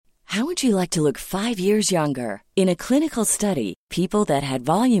How would you like to look 5 years younger? In a clinical study, people that had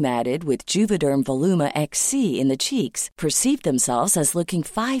volume added with Juvederm Voluma XC in the cheeks perceived themselves as looking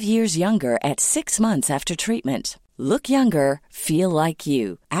 5 years younger at 6 months after treatment. Look younger, feel like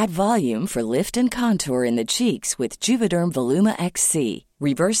you. Add volume for lift and contour in the cheeks with Juvederm Voluma XC.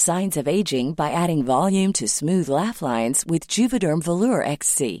 Reverse signs of aging by adding volume to smooth laugh lines with Juvederm Volure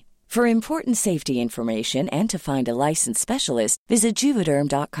XC. For important safety information and to find a licensed specialist, visit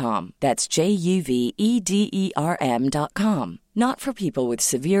Juvederm.com. That's JUVEDERM.com. Not for people with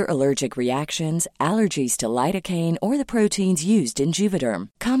severe allergic reactions, allergies to lidocaine, or the proteins used in Juvederm.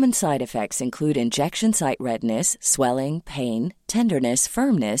 Common side effects include injection site redness, swelling, pain, tenderness,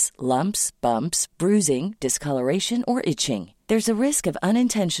 firmness, lumps, bumps, bruising, discoloration, or itching. There's a risk of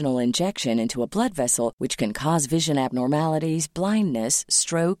unintentional injection into a blood vessel, which can cause vision abnormalities, blindness,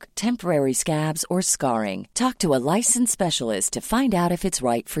 stroke, temporary scabs, or scarring. Talk to a licensed specialist to find out if it's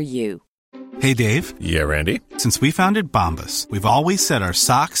right for you. Hey, Dave. Yeah, Randy. Since we founded Bombas, we've always said our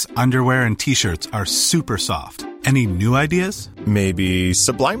socks, underwear, and T-shirts are super soft. Any new ideas? Maybe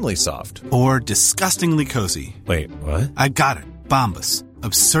sublimely soft. Or disgustingly cozy. Wait, what? I got it. Bombas.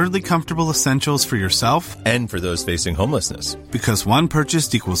 Absurdly comfortable essentials for yourself and for those facing homelessness. Because one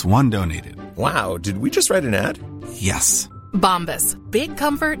purchased equals one donated. Wow, did we just write an ad? Yes. Bombas. Big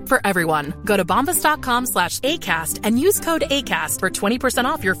comfort for everyone. Go to bombas.com/ACAST and use code ACAST for 20%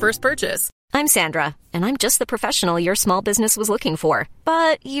 off your first purchase. I'm Sandra, and I'm just the professional your small business was looking for.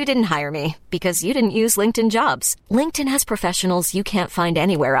 But you didn't hire me because you didn't use LinkedIn Jobs. LinkedIn has professionals you can't find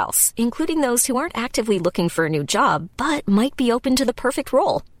anywhere else, including those who aren't actively looking for a new job, but might be open to the perfect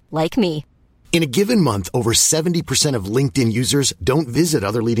role, like me. In a given month, over 70% of LinkedIn users don't visit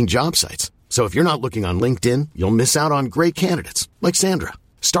other leading job sites. So if you're not looking on LinkedIn, you'll miss out on great candidates like Sandra.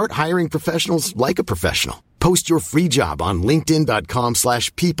 Start hiring professionals like a professional. Post your free job on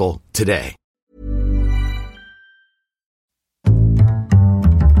linkedin.com/people today.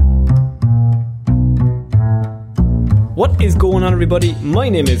 What is going on, everybody? My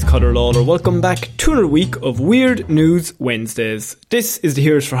name is Conor Lawler. Welcome back to another week of Weird News Wednesdays. This is the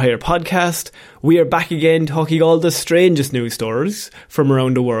Heroes for Hire podcast. We are back again talking all the strangest news stories from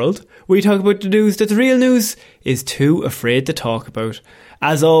around the world. We talk about the news that the real news is too afraid to talk about.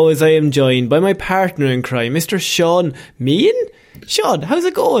 As always, I am joined by my partner in crime, Mr. Sean Meehan. Sean, how's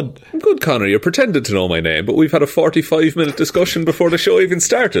it going? I'm good, Conor. You're pretending to know my name, but we've had a 45-minute discussion before the show even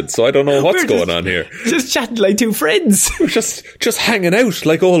started, so I don't know what's going on here. Just chatting like two friends. We're just hanging out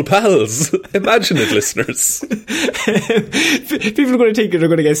like old pals. Imagine it, listeners. People are going to think they're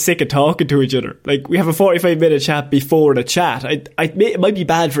going to get sick of talking to each other. Like, we have a 45-minute chat before the chat. It might be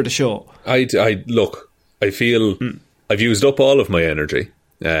bad for the show. Look, I feel I've used up all of my energy.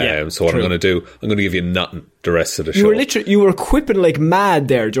 So what I'm going to give you nothing the rest of the show. You were quipping like mad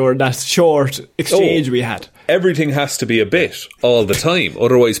there during that short exchange we had. Everything has to be a bit all the time,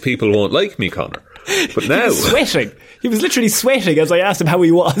 otherwise people won't like me, Conor. But now... He was sweating. He was literally sweating as I asked him how he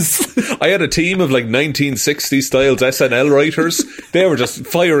was. I had a team of like 1960s styles SNL writers. They were just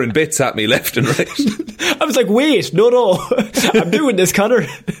firing bits at me left and right. I was like, wait, no, I'm doing this, Conor.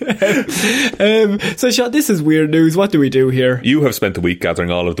 So, Sean, this is weird news. What do we do here? You have spent the week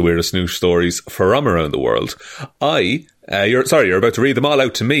gathering all of the weirdest news stories from around the world. You're about to read them all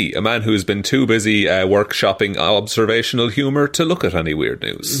out to me, a man who has been too busy workshopping observational humour to look at any weird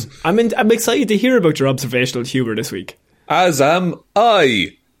news. I'm excited to hear about your observational humour this week. As am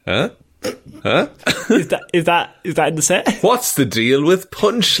I. Huh? Is that in the set? What's the deal with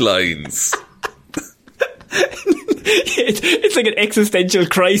punchlines? It's like an existential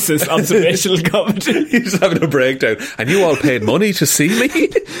crisis observational comedy. He's having a breakdown. And you all paid money to see me?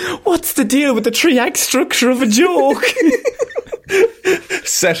 What's the deal with the 3-act structure of a joke?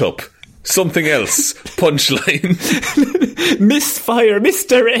 Setup. Something else. Punchline. Misfire.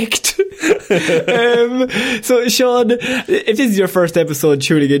 Misdirect. So, Sean, if this is your first episode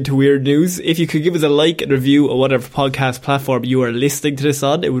tuning into Weird News, if you could give us a like and review on whatever podcast platform you are listening to this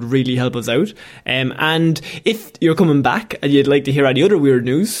on, it would really help us out. And if you're coming back and you'd like to hear any other Weird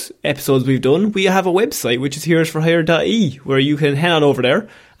News episodes we've done, we have a website, which is heroesforhire.ie, where you can head on over there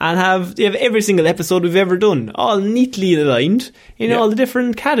and have every single episode we've ever done, all neatly aligned in all the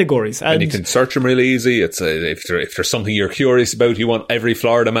different categories. And you can search them really easy. It's if there's something you're curious about, you want every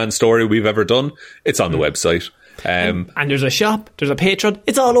Florida man story we've ever done, it's on the website. And there's a shop, there's a Patreon,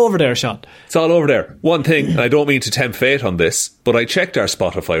 it's all over there, Sean. It's all over there. One thing, and I don't mean to tempt fate on this, but I checked our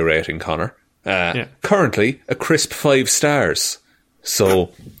Spotify rating, Conor. Currently, a crisp 5 stars.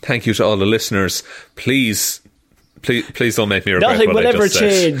 So, thank you to all the listeners. Please Please don't make me regret Nothing what will I ever just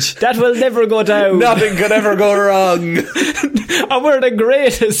said. change. That will never go down. Nothing could ever go wrong. And we're the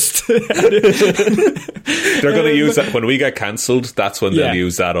greatest. They're going to use that when we get cancelled. That's when they'll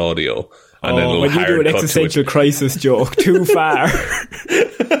use that audio, and then we'll when you do an existential crisis joke too far.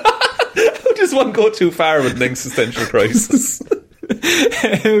 Just one go too far with an existential crisis.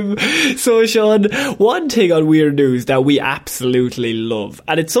 So Sean, one thing on Weird News that we absolutely love,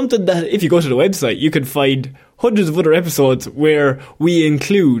 and it's something that if you go to the website you can find hundreds of other episodes where we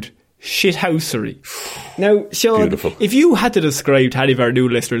include shithousery. Now Sean, Beautiful. If you had to describe to any of our new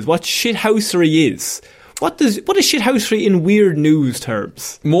listeners what shithousery is, what is shithousery in Weird News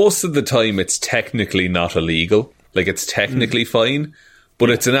terms? Most of the time it's technically not illegal, like it's technically fine, but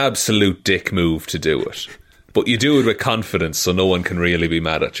it's an absolute dick move to do it. But you do it with confidence, so no one can really be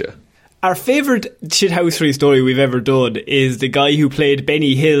mad at you. Our favourite shithousery story we've ever done is the guy who played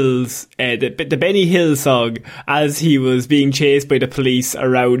Benny Hill's, the Benny Hill song as he was being chased by the police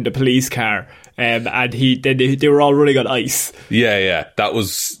around a police car. And they were all running on ice. Yeah.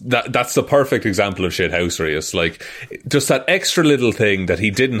 That's the perfect example of shithousery. It's like just that extra little thing that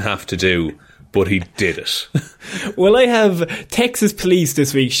he didn't have to do, but he did it. Well, I have Texas police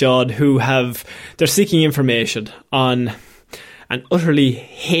this week, Sean, they're seeking information on an utterly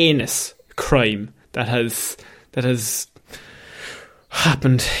heinous crime that has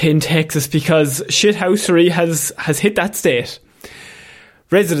happened in Texas because shithousery has hit that state.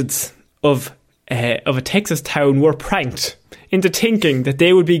 Residents of a Texas town were pranked into thinking that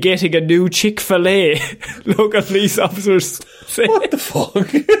they would be getting a new Chick-fil-A. Local police officers say. What the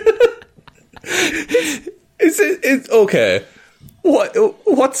fuck? Is it okay?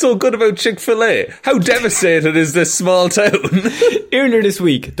 What's so good about Chick-fil-A? How devastated is this small town? Earlier this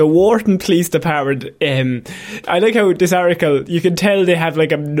week, the Wharton Police Department, I like how this article, you can tell they have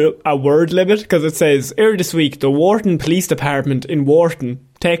like a word limit, because it says, earlier this week, the Wharton Police Department in Wharton,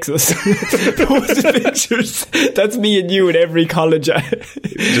 Texas, posted pictures. That's me and you in every college.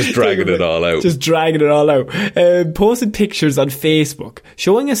 Just dragging it all out. Posted pictures on Facebook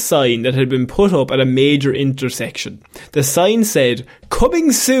showing a sign that had been put up at a major intersection. The sign said,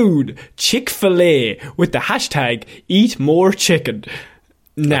 "Coming soon, Chick-fil-A," with the hashtag "Eat More Chicken."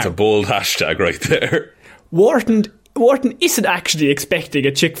 That's a bold hashtag right there. Wharton isn't actually expecting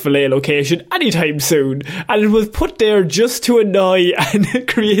a Chick-fil-A location anytime soon, and it was put there just to annoy and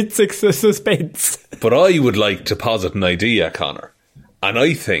create suspense. But I would like to posit an idea, Connor, and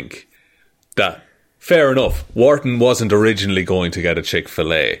I think that, fair enough, Wharton wasn't originally going to get a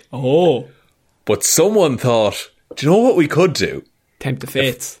Chick-fil-A. Oh. But someone thought, do you know what we could do? Tempt the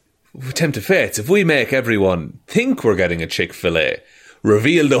fates. If we make everyone think we're getting a Chick-fil-A,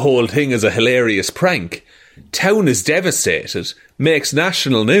 reveal the whole thing as a hilarious prank, town is devastated, makes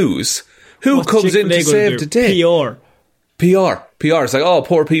national news. Who comes in to save the day? PR. It's like, oh,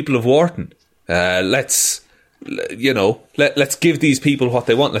 poor people of Wharton. Let's give these people what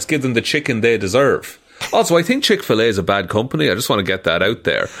they want. Let's give them the chicken they deserve. Also, I think Chick-fil-A is a bad company. I just want to get that out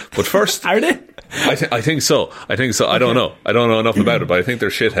there. But first... Are they? I think so. I don't know. I don't know enough about it, but I think they're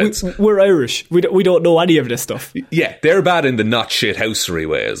shitheads. We're Irish. We don't know any of this stuff. Yeah, they're bad in the not shithousery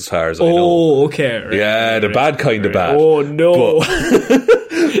way, as far as I know. Oh, okay. Right, yeah, the bad kind of bad. Oh, no.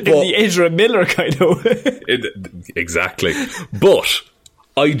 In the Ezra Miller kind of way. Exactly. But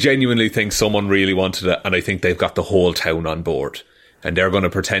I genuinely think someone really wanted it, and I think they've got the whole town on board. And they're going to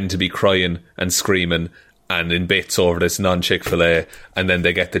pretend to be crying and screaming and in bits over this non-Chick-fil-A, and then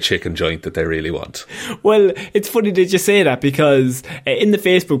they get the chicken joint that they really want. Well, it's funny that you say that, because in the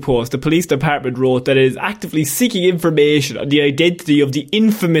Facebook post, the police department wrote that it is actively seeking information on the identity of the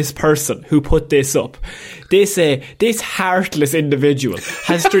infamous person who put this up. They say this heartless individual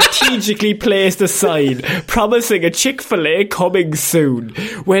has strategically placed a sign promising a Chick-fil-A coming soon,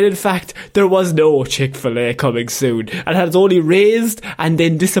 when in fact there was no Chick-fil-A coming soon, and has only raised and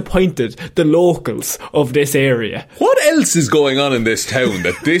then disappointed the locals of this area. What else is going on in this town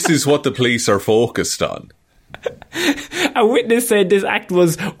that this is what the police are focused on? A witness said this act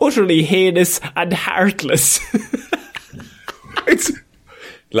was utterly heinous and heartless.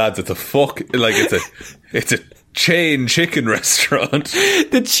 Lads, it's a chain chicken restaurant.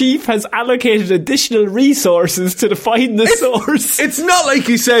 The chief has allocated additional resources to find the source. It's not like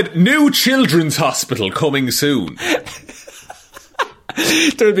he said, new children's hospital coming soon.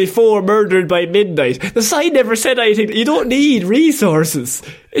 There'll be 4 murdered by midnight. The sign never said anything. You don't need resources.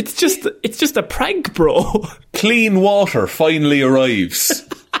 It's just a prank, bro. Clean water finally arrives.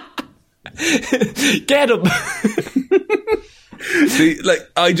 Get him. See,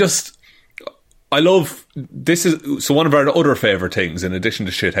 I love this. So one of our other favourite things, in addition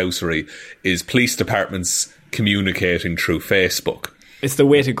to shithousery, is police departments communicating through Facebook. It's the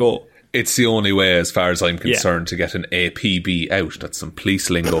way to go. It's the only way, as far as I'm concerned, to get an APB out. That's some police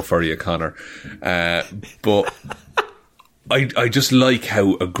lingo for you, Connor. But I just like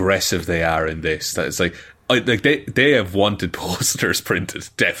how aggressive they are in this. That it's like they have wanted posters printed,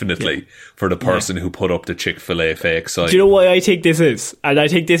 definitely, for the person who put up the Chick-fil-A fake sign. Do you know why I think this is? And I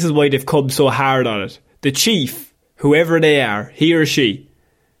think this is why they've come so hard on it. The chief, whoever they are, he or she,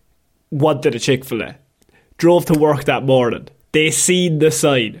 wanted a Chick-fil-A. Drove to work that morning. They seen the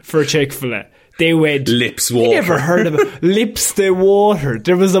sign for Chick-fil-A. They went... Lips water. They never heard of it. Lips they watered.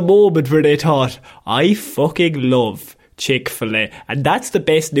 There was a moment where they thought, I fucking love Chick-fil-A. And that's the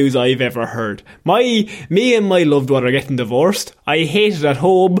best news I've ever heard. Me and my loved one are getting divorced. I hate it at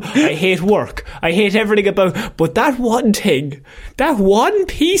home. I hate work. I hate everything about... But that one thing, that one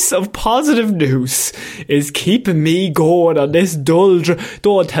piece of positive news is keeping me going on this dull...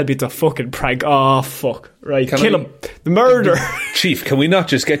 Don't tell me it's a fucking prank. Oh, fuck. Right, kill him. The murder. Chief, can we not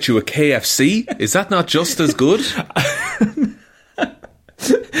just get you a KFC? Is that not just as good?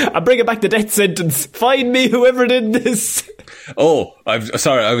 I'm bringing back the death sentence. Find me, whoever did this. Oh, I'm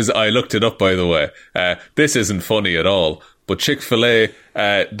sorry. I looked it up, by the way. This isn't funny at all. But Chick-fil-A,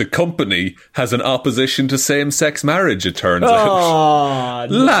 the company, has an opposition to same-sex marriage, it turns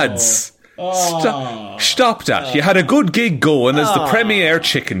out. No. Lads, stop that. You had a good gig going as the premier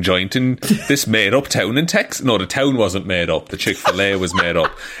chicken joint in this made-up town in Texas. No, the town wasn't made up. The Chick-fil-A was made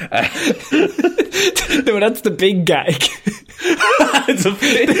up. No, that's the big gag. The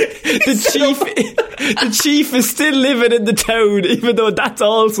chief is still living in the town, even though that's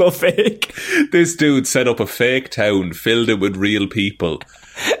also fake. This dude set up a fake town, filled it with real people,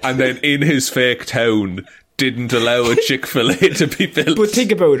 and then in his fake town didn't allow a Chick-fil-A to be built. But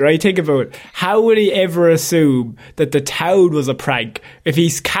think about it, right? Think about it. How would he ever assume that the town was a prank if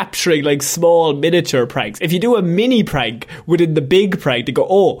he's capturing like small miniature pranks? If you do a mini prank within the big prank, they go,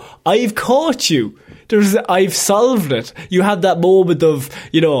 oh, I've caught you. I've solved it. You have that moment of,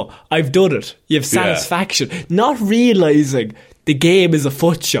 I've done it. You have satisfaction. Yeah. Not realising the game is a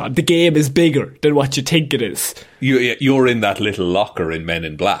foot shot. The game is bigger than what you think it is. You're in that little locker in Men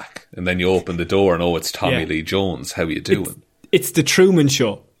in Black, and then you open the door and, it's Tommy Lee Jones. How you doing? It's the Truman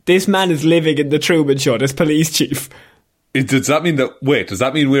Show. This man is living in the Truman Show, this police chief. Does that mean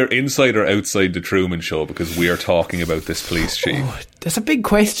we're inside or outside the Truman Show because we are talking about this police chief? Oh, that's a big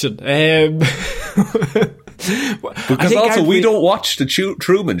question. Because also we don't watch the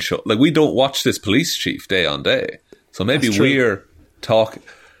Truman Show. Like, we don't watch this police chief day on day. So maybe we're talking...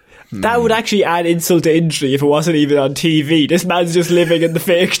 That would actually add insult to injury if it wasn't even on TV. This man's just living in the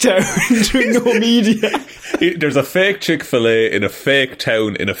fake town doing no media. There's a fake Chick-fil-A in a fake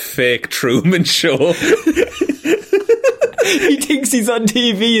town in a fake Truman Show. He thinks he's on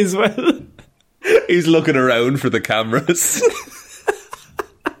TV as well. He's looking around for the cameras.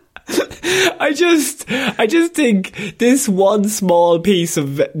 I just think this one small piece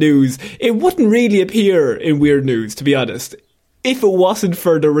of news, it wouldn't really appear in Weird News, to be honest, if it wasn't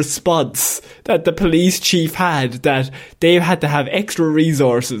for the response that the police chief had, that they had to have extra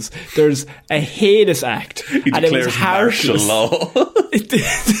resources. There's a heinous act. He and it was martial law.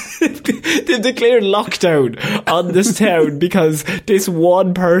 They declared lockdown on this town because this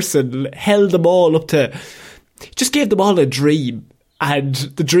one person held them all up to... Just gave them all a dream. And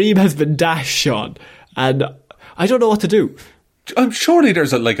the dream has been dashed, Sean. And I don't know what to do. Surely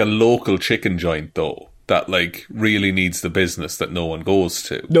there's a local chicken joint, though, that really needs the business that no one goes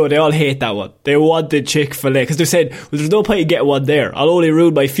to. No, they all hate that one. They wanted Chick-fil-A because they said, well, there's no point in getting one there. I'll only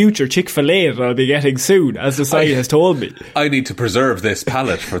ruin my future Chick-fil-A that I'll be getting soon, as the sign has told me. I need to preserve this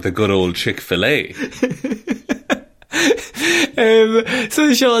palate for the good old Chick-fil-A.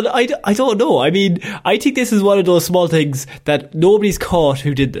 So Sean, I don't know. I mean, I think this is one of those small things that nobody's caught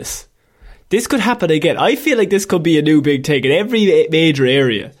who did this. This could happen again. I feel like this could be a new big thing in every major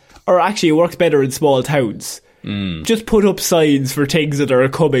area. Or actually, it works better in small towns. Just put up signs for things that are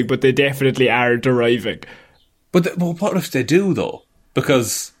coming, but they definitely aren't arriving. But what if they do, though?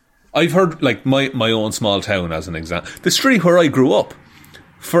 Because I've heard, my own small town as an example. The street where I grew up,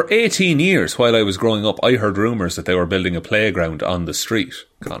 for 18 years while I was growing up, I heard rumours that they were building a playground on the street,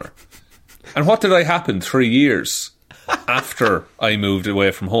 Connor. And what did I happen 3 years after I moved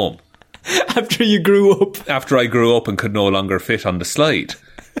away from home? After you grew up? After I grew up and could no longer fit on the slide.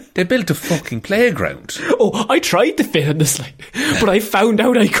 They built a fucking playground. Oh, I tried to fit on the slide, but I found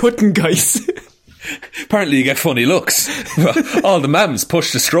out I couldn't, guys. Apparently you get funny looks. All the mums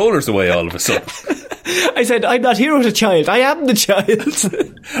pushed the strollers away all of a sudden. I said, I'm not here with a child, I am the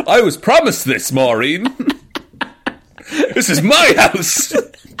child. I was promised this, Maureen. This is my house.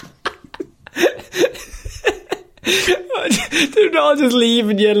 They're not just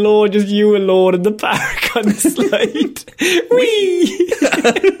leaving you alone, just you alone in the park on the slide. Whee!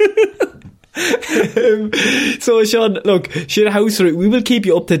 So, Sean, look, Shithouse, we will keep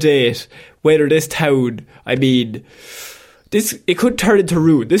you up to date whether this town, I mean, it could turn into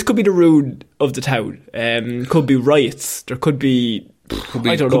ruin. This could be the ruin of the town. Could be riots. There could be,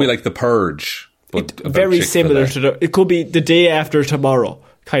 I don't know. Could be like the Purge. But very similar to it could be the day after tomorrow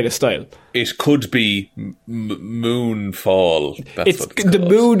kind of style. It could be moonfall. That's what it's the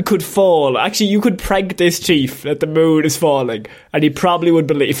called. moon could fall. Actually, you could prank this chief that the moon is falling, and he probably would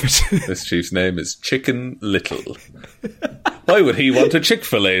believe it. This chief's name is Chicken Little. Why would he want a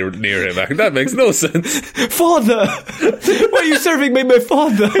Chick-fil-A near him? That makes no sense. Father, why are you serving me, my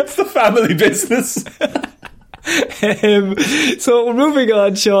father? It's the family business. So we're moving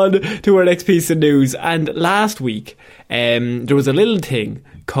on, Sean, to our next piece of news. And last week, there was a little thing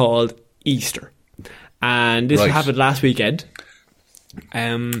called Easter, and this happened last weekend.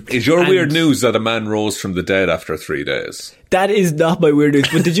 Is your weird news that a man rose from the dead after 3 days? That is not my weird news.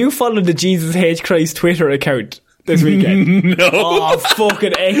 But did you follow the Jesus H. Christ Twitter account this weekend? No. Oh,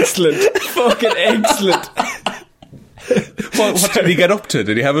 fucking excellent! Fucking excellent. What did he get up to?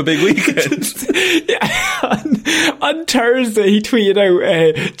 Did he have a big weekend? On Thursday he tweeted out,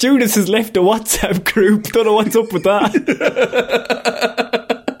 Judas has left the WhatsApp group, don't know what's up with that.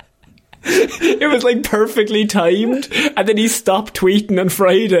 It was like perfectly timed, and then he stopped tweeting on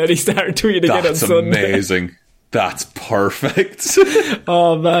Friday and he started tweeting again on Sunday. That's amazing. That's perfect.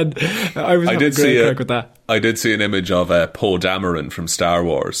 Oh man, I did see a great crack with that. I did see an image of Poe Dameron from Star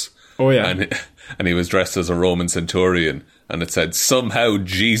Wars. Oh yeah. And he was dressed as a Roman centurion, and it said, "Somehow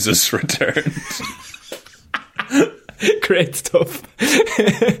Jesus returned." Great stuff.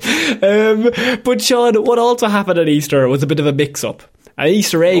 But Sean, what also happened at Easter was a bit of a mix-up. An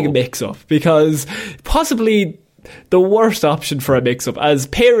Easter egg mix-up, because possibly the worst option for a mix-up, as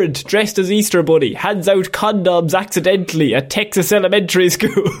parent dressed as Easter Bunny hands out condoms accidentally at Texas elementary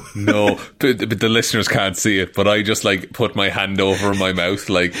school. No, but the listeners can't see it, but I just put my hand over my mouth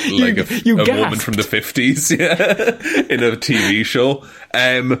like a woman from the 50s, in a TV show.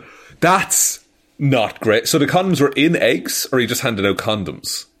 That's not great. So the condoms were in eggs, or he just handed out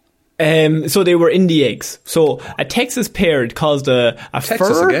condoms? So they were in the eggs. So a Texas parent caused a Texas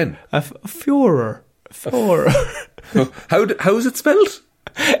furor, again. a furor. How is it spelled?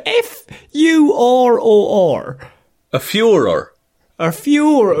 F-U-R-O-R. A furor. A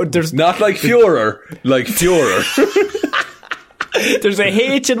furor. There's not like Führer, like Führer. There's a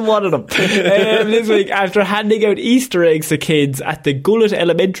H in one of them. This week, after handing out Easter eggs to kids at the Gullett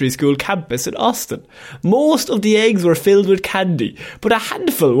Elementary School campus in Austin. Most of the eggs were filled with candy, but a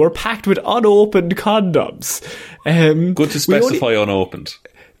handful were packed with unopened condoms. Good to specify unopened.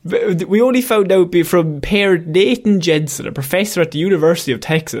 We only found out from parent Nathan Jensen, a professor at the University of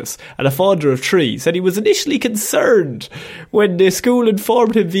Texas and a father of 3, said he was initially concerned when the school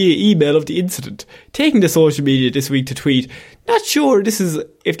informed him via email of the incident, taking to social media this week to tweet, "Not sure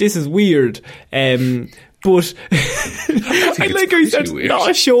if this is weird, but I like how he said,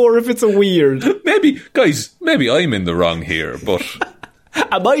 not sure if it's a weird." Maybe I'm in the wrong here, but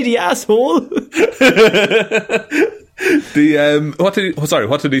am I the asshole? What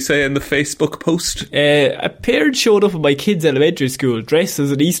did he say in the Facebook post? A parent showed up at my kid's elementary school dressed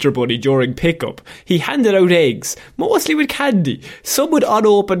as an Easter bunny during pickup. He handed out eggs, mostly with candy, some with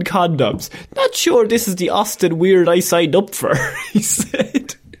unopened condoms. Not sure this is the Austin weird I signed up for, he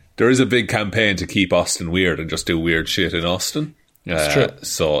said. There is a big campaign to keep Austin weird and just do weird shit in Austin. It's true.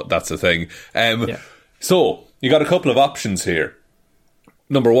 So that's the thing. So you got a couple of options here.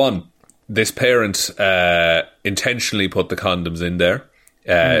 Number one, this parent intentionally put the condoms in there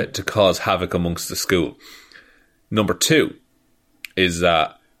to cause havoc amongst the school. Number two is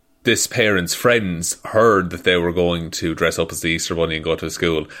that this parent's friends heard that they were going to dress up as the Easter Bunny and go to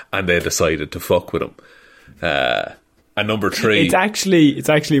school, and they decided to fuck with him. And number three... It's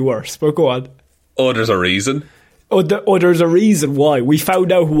actually worse, but go on. Oh, there's a reason? There's a reason why. We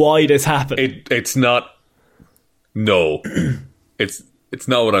found out why this happened. It's not... No. It's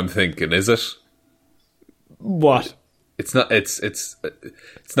not what I'm thinking, is it? What? It's not. It's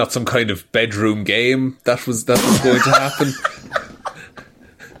not some kind of bedroom game that was going to happen.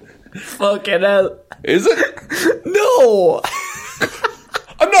 Fucking hell! Is it? No.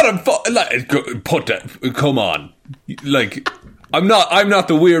 I'm not. Put that. Come on. I'm not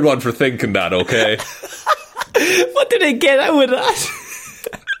the weird one for thinking that. Okay. What did they get out of that?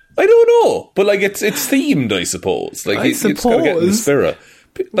 I don't know, but it's themed, I suppose. It's got to get in the spirit.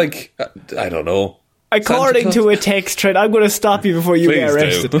 I don't know. According to a text thread, I'm going to stop you before you Please get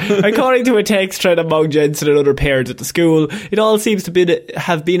arrested. do. According to a text thread among Jensen and other parents at the school, it all seems to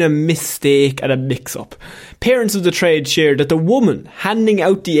have been a mistake and a mix-up. Parents of the trade shared that the woman handing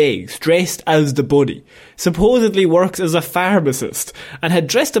out the eggs, dressed as the bunny, supposedly works as a pharmacist and had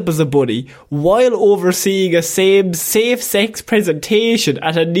dressed up as a bunny while overseeing a safe-sex presentation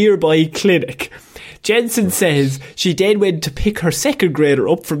at a nearby clinic. Jensen says she then went to pick her second grader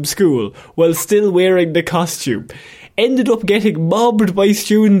up from school while still wearing the costume. Ended up getting mobbed by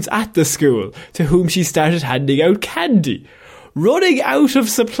students at the school, to whom she started handing out candy. Running out of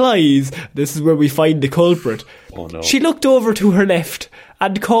supplies, this is where we find the culprit. Oh no. She looked over to her left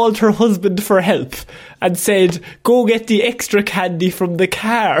and called her husband for help and said, "Go get the extra candy from the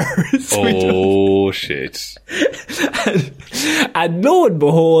car." Oh shit. And lo and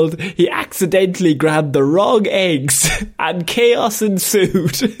behold, he accidentally grabbed the wrong eggs and chaos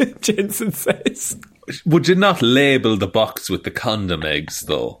ensued, Jensen says. Would you not label the box with the condom eggs,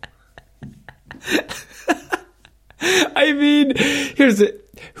 though? I mean,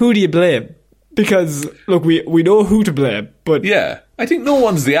 who do you blame? Because, look, we know who to blame, but... Yeah, I think no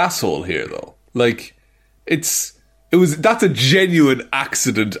one's the asshole here, though. Like, that's a genuine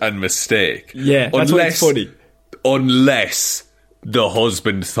accident and mistake. Yeah, that's why it's funny. Unless the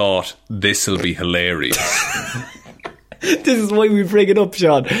husband thought, this'll be hilarious. This is why we bring it up,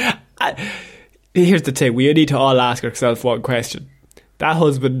 Sean. Here's the thing, we need to all ask ourselves one question. That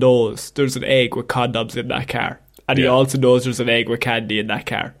husband knows there's an egg with condoms in that car. And he also knows there's an egg with candy in that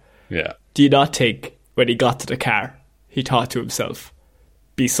car. Yeah. Do you not think, when he got to the car, he thought to himself,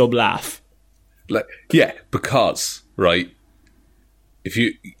 be some laugh? Because, right, if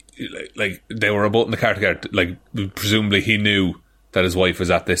you, like, they were both in the car together, like, presumably he knew that his wife was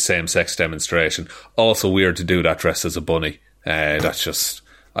at this same-sex demonstration. Also weird to do that dressed as a bunny. I just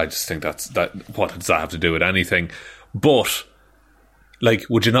think what does that have to do with anything? But, like,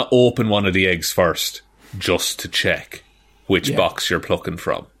 would you not open one of the eggs first just to check which box you're plucking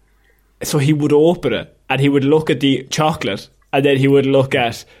from? So he would open it and he would look at the chocolate and then he would look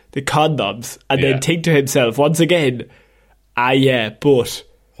at the condoms and then think to himself once again, but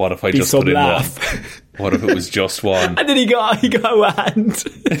what if I just put in laugh? one? What if it was just one? And then he got a hand.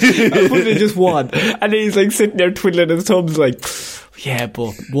 I put in just one. And then he's like sitting there twiddling his thumbs like, yeah,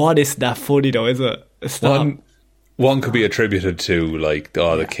 but one isn't that funny though, is it? It's not. One could be attributed to like,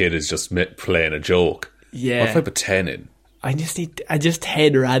 the kid is just playing a joke. Yeah. What if I put 10 in? I just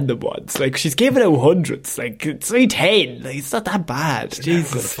 10 random ones. Like, she's giving out hundreds. Like, it's only 10. Like, it's not that bad.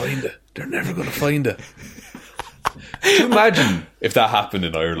 Jesus. They're never going to find it. Can you imagine if that happened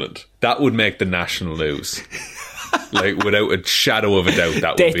in Ireland? That would make the national news. Like, without a shadow of a doubt,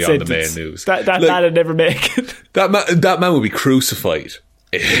 that would be on the main news. That man would never make it. That man would be crucified.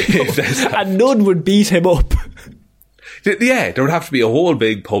 And none would beat him up. Yeah, there would have to be a whole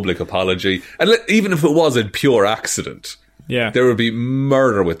big public apology. And even if it was a pure accident, there would be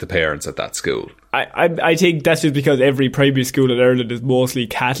murder with the parents at that school. I think that's just because every primary school in Ireland is mostly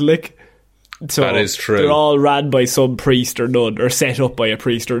Catholic. So that is true. They're all ran by some priest or nun, or set up by a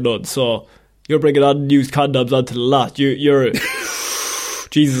priest or nun. So you're bringing on used condoms onto the lot. You're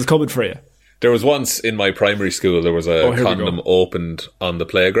Jesus is coming for you. There was once in my primary school, there was a condom opened on the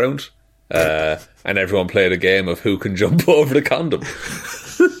playground. And everyone played a game of who can jump over the condom.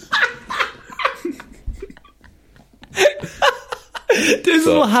 This is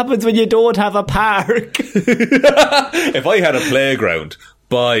what happens when you don't have a park. If I had a playground,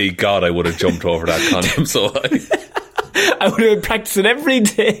 by God, I would have jumped over that condom so high. I would have been practicing every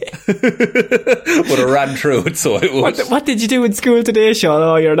day. Would have ran through it, so I would. What did you do in school today, Sean?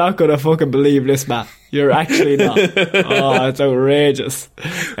 Oh, you're not going to fucking believe this, man. You're actually not. Oh, it's outrageous.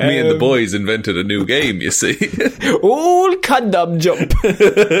 Me and the boys invented a new game, you see. Old condom jump.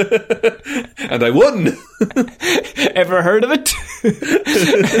 And I won. Ever heard of it?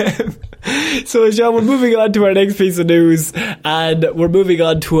 So, Sean, we're moving on to our next piece of news, and we're moving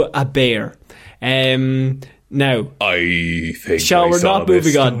on to a bear. Now, I think Sean, we're not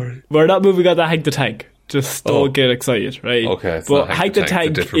moving on. Story. We're not moving on to Hank the Tank. Just don't get excited, right? Okay, but Hank the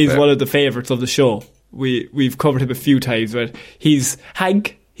Tank is one of the favourites of the show. We've covered him a few times, but he's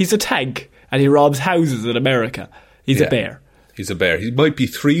a tank, and he robs houses in America. He's a bear. He's a bear. He might be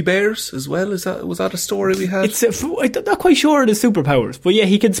 3 bears as well. Was that a story we had? I'm not quite sure of his superpowers, but yeah,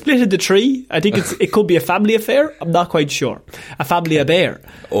 he can split into 3. I think it could be a family affair. I'm not quite sure. A family of bear.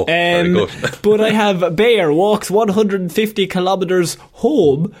 Oh, very good. But I have a bear walks 150 kilometres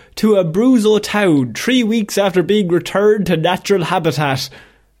home to Abruzzo town 3 weeks after being returned to natural habitat.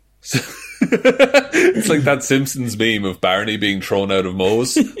 It's like that Simpsons meme of Barney being thrown out of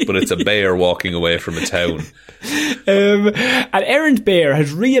Moe's, but it's a bear walking away from a town. An errant bear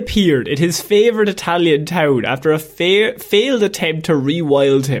has reappeared in his favourite Italian town after a failed attempt to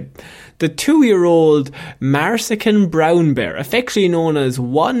rewild him. The 2-year-old Marsican brown bear, affectionately known as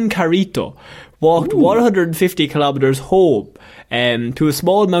Juan Carito, walked 150 kilometres home to a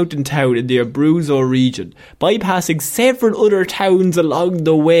small mountain town in the Abruzzo region, bypassing several other towns along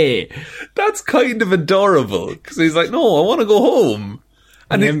the way. That's kind of adorable, because he's like, no, I want to go home.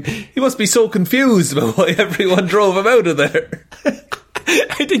 And he must be so confused about why everyone drove him out of there.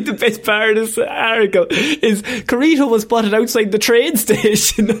 I think the best part of this article is Carito was spotted outside the train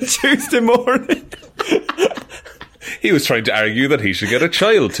station on Tuesday morning. He was trying to argue that he should get a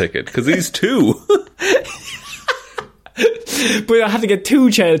child ticket because he's 2. But I had to get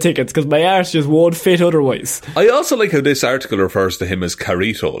 2 child tickets because my arse just won't fit otherwise. I also like how this article refers to him as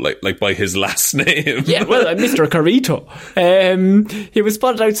Carito, like by his last name. Yeah, well, I'm Mr. Carito. He was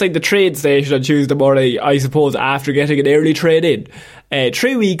spotted outside the train station on Tuesday morning, I suppose, after getting an early train in.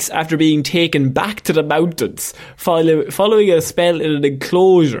 3 weeks after being taken back to the mountains, following a spell in an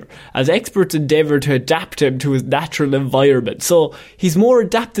enclosure, as experts endeavour to adapt him to his natural environment. So he's more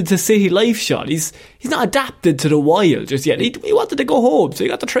adapted to city life, Sean. He's not adapted to the wild just yet. He wanted to go home, so he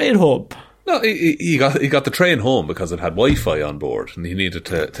got the train home. No, he got the train home because it had Wi-Fi on board, and he needed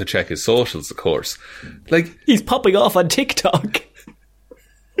to check his socials, of course. Like, he's popping off on TikTok.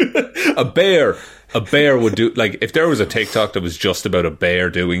 A bear would do, like, if there was a TikTok that was just about a bear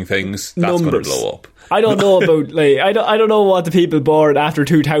doing things, that's going to blow up. I don't know about, like, I don't know what the people born after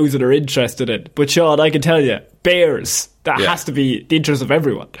 2000 are interested in, but Sean, I can tell you, bears, that has to be the interest of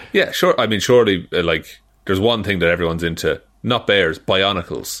everyone. Yeah, sure. I mean, surely, like, there's one thing that everyone's into, not bears,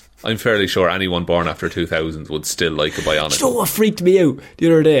 bionicles. I'm fairly sure anyone born after 2000 would still like a bionicle. You know what freaked me out the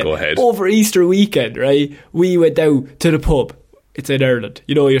other day? Go ahead. Over Easter weekend, right, we went out to the pub. It's in Ireland,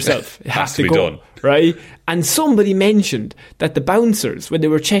 you know yourself. It has to be done, right? And somebody mentioned that the bouncers, when they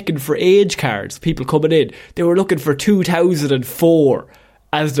were checking for age cards, people coming in, they were looking for 2004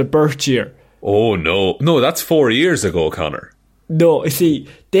 as the birth year. Oh no, that's 4 years ago, Connor. No, see,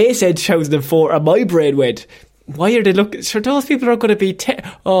 they said 2004, and my brain went, why are they looking? Sure, those people are going to be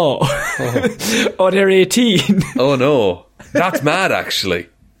oh, they're 18. Oh no, that's mad, actually.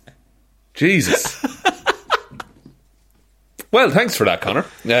 Jesus. Well, thanks for that, Connor.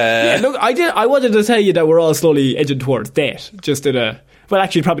 Yeah, look, I wanted to tell you that we're all slowly edging towards death. Just in a... Well,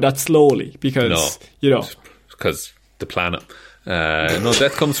 actually, probably not slowly, because, you know... Because the planet. No,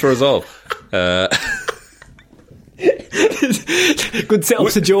 death comes for us all. Good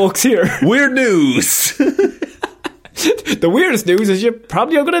setups of jokes here. Weird news. The weirdest news is you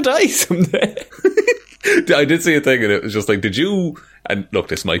probably are going to die someday. I did see a thing, and it was just like, did you... And look,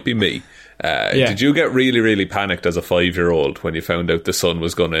 this might be me. Did you get really, really panicked as a 5-year-old when you found out the sun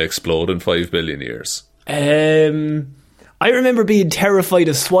was going to explode in 5 billion years? I remember being terrified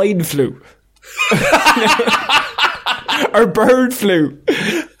of swine flu. Or bird flu.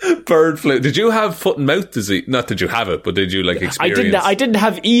 Bird flu. Did you have foot and mouth disease? Not did you have it, but did you like experience? I didn't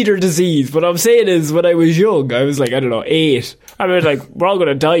have either disease. What I'm saying is, when I was young, I was like, I don't know, 8. I was like, we're all going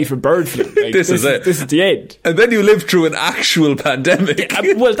to die from bird flu. Like, this is it. This is the end. And then you lived through an actual pandemic.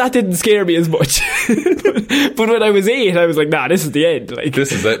 Yeah, well, that didn't scare me as much. But when I was 8, I was like, nah, this is the end. Like,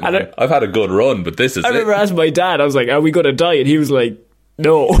 this is it. I've had a good run, but this is it. I remember asking my dad, I was like, are we going to die? And he was like,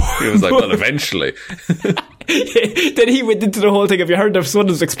 no. He was like, well, eventually. Then he went into the whole thing, have you heard the sun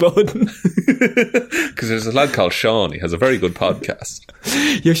is exploding? Because there's a lad called Sean, he has a very good podcast.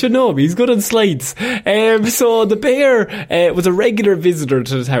 You should know him, he's good on slides. So the bear was a regular visitor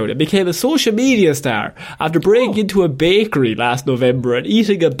to the town and became a social media star after breaking into a bakery last November and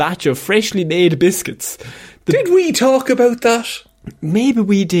eating a batch of freshly made biscuits. Did we talk about that? Maybe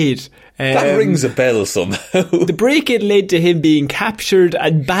we did. That rings a bell somehow. The break-in led to him being captured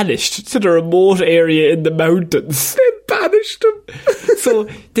and banished to the remote area in the mountains. They banished him. So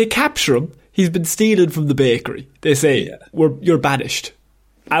they capture him. He's been stealing from the bakery. They say, you're banished.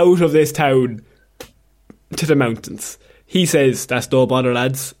 Out of this town to the mountains. He says, that's no bother,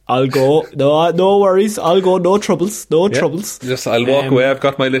 lads. I'll go. No worries. I'll go. No troubles. No troubles. Just, I'll walk away. I've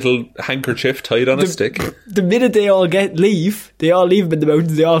got my little handkerchief tied on a stick. The minute they all leave him in the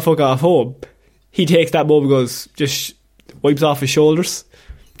mountains, they all fuck off home. He takes that moment and goes, just wipes off his shoulders.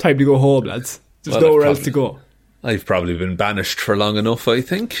 Time to go home, lads. There's nowhere else to go. I've probably been banished for long enough, I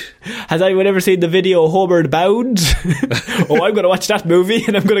think. Has anyone ever seen the video Homeward Bound? Oh, I'm going to watch that movie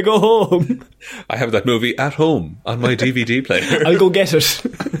and I'm going to go home. I have that movie at home on my DVD player. I'll go get it.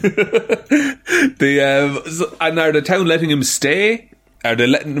 And are the town letting him stay? Are they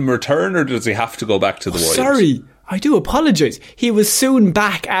letting him return, or does he have to go back to the wild? Sorry, I do apologise. He was soon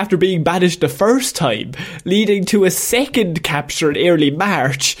back after being banished the first time, leading to a second capture in early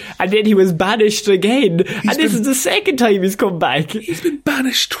March, and then he was banished again, this is the second time he's come back. He's been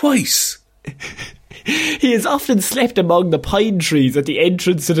banished twice. He has often slept among the pine trees at the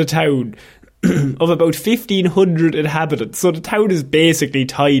entrance to the town of about 1,500 inhabitants, so the town is basically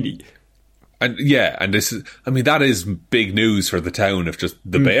tiny. And this is, I mean, that is big news for the town if just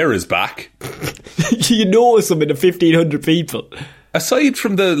the bear is back. You know some of the 1,500 people. Aside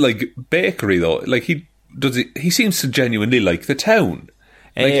from the, bakery, though, he seems to genuinely like the town.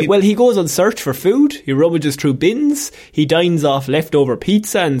 He goes on search for food, he rummages through bins, he dines off leftover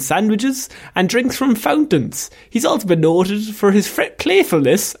pizza and sandwiches, and drinks from fountains. He's also been noted for his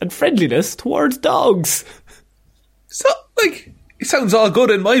playfulness and friendliness towards dogs. So, it sounds all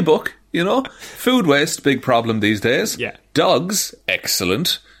good in my book, you know? Food waste, big problem these days. Yeah. Dogs,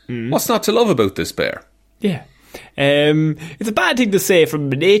 excellent. What's not to love about this bear? Yeah. It's a bad thing to say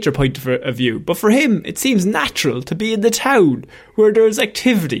from a nature point of view, but for him it seems natural to be in the town where there's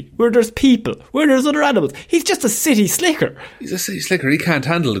activity, where there's people, where there's other animals. He's just a city slicker. He's a city slicker. He can't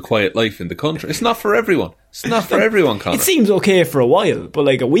handle the quiet life in the country. It's not for everyone. It's not for everyone, Conor. It seems okay for a while,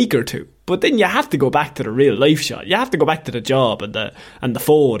 but a week or two. But then you have to go back to the real life, Sean. You have to go back to the job and the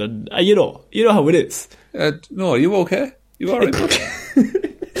phone, and you know how it is. No, are you okay? You alright?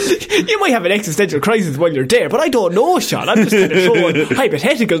 You might have an existential crisis while you're there, but I don't know, Sean. I'm just kind of throwing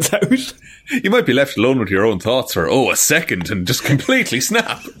hypotheticals out. You might be left alone with your own thoughts for, a second and just completely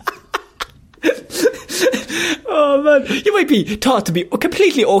snap. Oh, man. You might be taught to be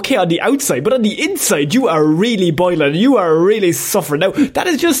completely okay on the outside, but on the inside, you are really boiling. You are really suffering. Now, that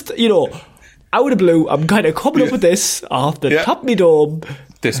is just, out of blue. I'm kind of coming up with this off the top of my dome.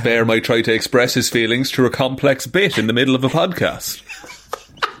 This bear might try to express his feelings through a complex bit in the middle of a podcast.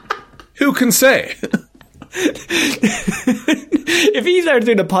 Who can say? If he's there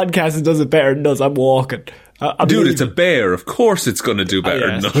doing a podcast and does it better than us, I'm walking. Dude, it's a bear. Of course it's going to do better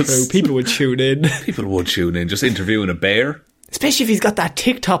than us. True. People would tune in. People would tune in. Just interviewing a bear. Especially if he's got that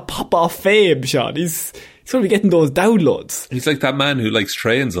TikTok pop-off fame, Sean. He's going to be getting those downloads. He's like that man who likes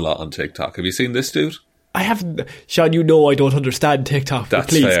trains a lot on TikTok. Have you seen this dude? I haven't. Sean, I don't understand TikTok, but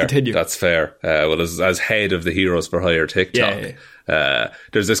please continue. That's fair. As head of the Heroes for Hire TikTok,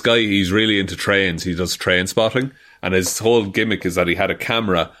 there's this guy, he's really into trains. He does train spotting, and his whole gimmick is that he had a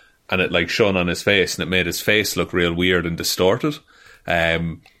camera and it shone on his face, and it made his face look real weird and distorted. I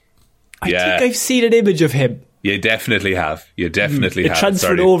think I've seen an image of him. You definitely have. It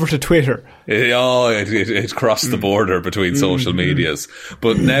transferred over to Twitter. It crossed the border between social medias.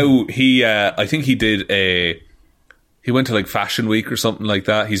 But now I think he went to Fashion Week or something like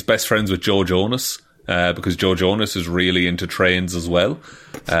that. He's best friends with Joe Jonas, because Joe Jonas is really into trains as well.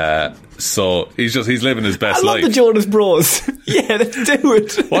 So he's living his best life. I love the Jonas Bros. Yeah, let's do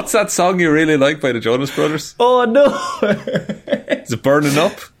it. What's that song you really like by the Jonas Brothers? Oh, no. Is it Burning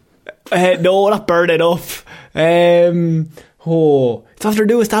Up? No, not Burning Up. It's off their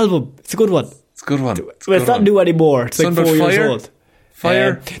newest album. It's a good one. It's not new anymore. It's 4 years old.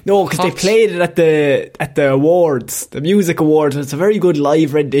 Fire? No, because they played it at the awards, the music awards, and it's a very good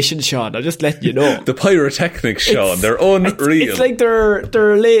live rendition, Sean. I'll just let you know. The pyrotechnics, Sean, they're unreal. It's like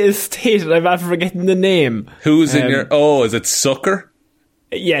their latest hit, and I'm after forgetting the name. Who's in your... Oh, is it Sucker?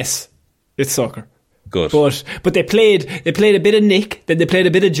 Yes, it's Sucker. Good. But they played a bit of Nick, then they played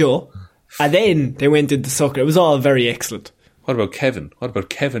a bit of Joe, and then they went into Sucker. It was all very excellent. What about Kevin? What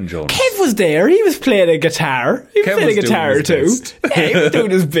about Kevin Jonas? Kev was there. He was playing a guitar. He was playing a guitar too. Yeah, he was doing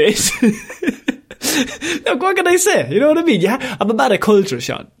his bit. Look, what can I say? You know what I mean? Yeah, I'm a man of culture,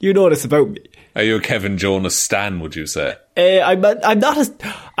 Sean. You know this about me. Are you a Kevin Jonas stan, would you say? I'm not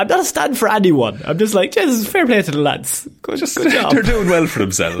a stan for anyone. I'm just like, Jesus, fair play to the lads. Good job. They're doing well for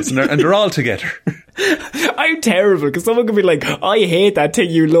themselves, and they're all together. I'm terrible, because someone could be like, I hate that thing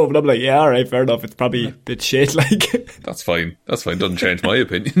you love, and I'm like, yeah, alright, fair enough, it's probably a bit shit, That's fine, doesn't change my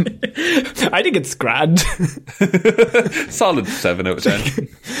opinion. I think it's grand. Solid 7 out of 10.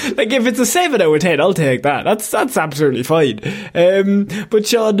 If it's a 7 out of 10, I'll take that. That's absolutely fine. But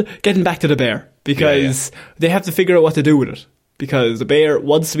Sean, getting back to the bear, because they have to figure out what to do with it, because the bear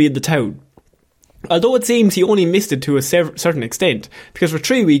wants to be in the town. Although it seems he only missed it to a certain extent, because for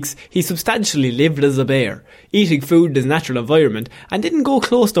 3 weeks he substantially lived as a bear, eating food in his natural environment, and didn't go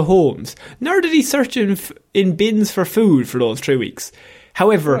close to homes, nor did he search in bins for food for those 3 weeks.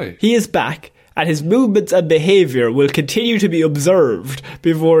 However, he is back, and his movements and behaviour will continue to be observed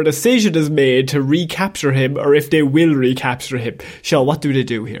before a decision is made to recapture him, or if they will recapture him. Sean, what do they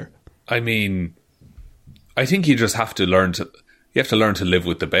do here? I mean, I think you just have to learn to... you have to learn to live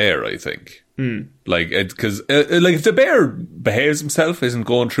with the bear, I think. Like, because if the bear behaves himself, isn't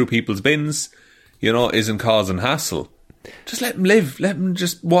going through people's bins, isn't causing hassle, just let him live. Let him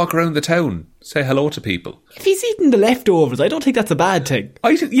just walk around the town, say hello to people. If he's eating the leftovers, I don't think that's a bad thing.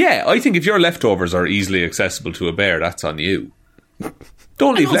 I think if your leftovers are easily accessible to a bear, that's on you.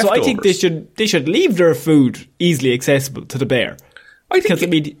 Don't leave leftovers. I think they should leave their food easily accessible to the bear. Because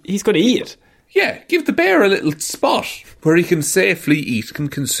he's going to eat it. Yeah, give the bear a little spot where he can safely eat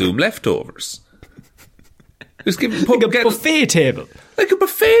and consume leftovers. Just give him like a buffet table. Like a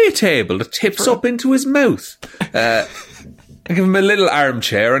buffet table that tips up into his mouth. And give him a little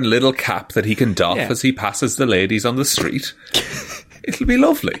armchair and a little cap that he can doff as he passes the ladies on the street. It'll be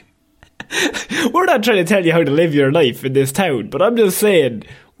lovely. We're not trying to tell you how to live your life in this town, but I'm just saying,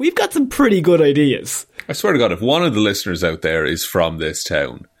 we've got some pretty good ideas. I swear to God, if one of the listeners out there is from this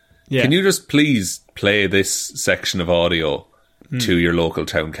town, can you just please play this section of audio to your local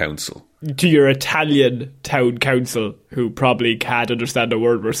town council? To your Italian town council, who probably can't understand a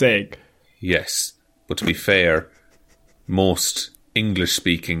word we're saying. Yes, but to be fair, most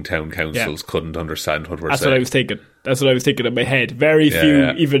English-speaking town councils couldn't understand what we're saying. That's what I was thinking. That's what I was thinking in my head. Very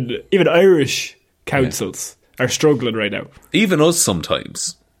few, even Irish councils are struggling right now. Even us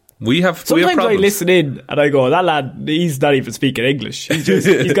sometimes. Sometimes I listen in and I go, that lad, he's not even speaking English.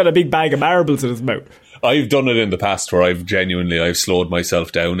 He's got a big bag of marbles in his mouth. I've done it in the past where I've slowed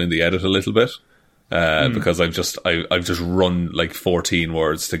myself down in the edit a little bit because I've just run like 14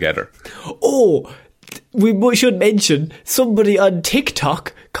 words together. Oh, we should mention somebody on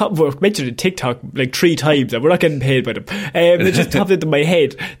TikTok. We've mentioned it TikTok like 3 times and we're not getting paid by them. It just popped into my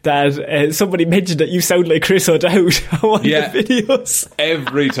head that somebody mentioned that you sound like Chris O'Dowd on one of the videos.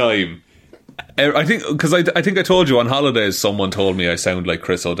 Every time. I think I told you on holidays someone told me I sound like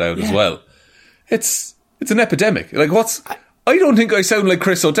Chris O'Dowd as well. It's an epidemic. Like I don't think I sound like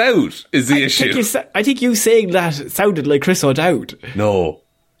Chris O'Dowd is the issue. I think you saying that sounded like Chris O'Dowd. No,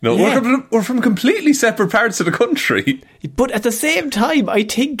 we're from completely separate parts of the country. But at the same time, I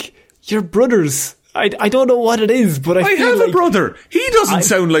think you're brothers. I don't know what it is, but I have a brother. He doesn't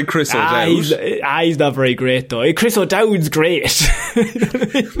sound like Chris O'Dowd. He's not very great, though. Chris O'Dowd's great.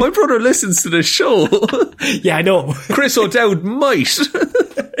 My brother listens to the show. Yeah, I know. Chris O'Dowd might.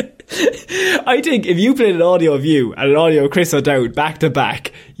 I think if you played an audio of you and an audio of Chris O'Dowd back to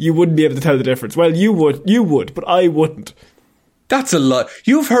back, you wouldn't be able to tell the difference. Well, you would, but I wouldn't. That's a lot.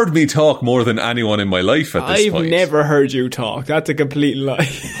 You've heard me talk more than anyone in my life at this point. I've never heard you talk. That's a complete lie.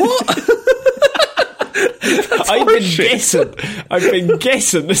 What? I've been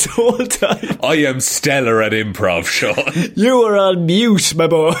guessing this whole time. I am stellar at improv, Sean. You are on mute, my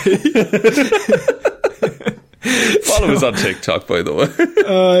boy. Follow us on TikTok, by the way.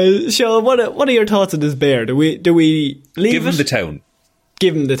 Sean, what are your thoughts on this bear? Do we leave Give him the town.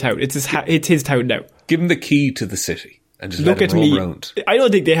 Give him the town. It's his town now. Give him the key to the city. And just let him roam around. I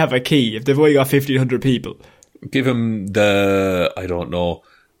don't think they have a key if they've only got 1,500 people. Give him the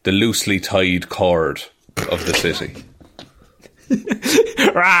loosely tied cord of the city.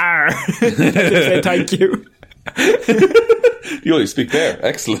 Say thank you. You only speak there.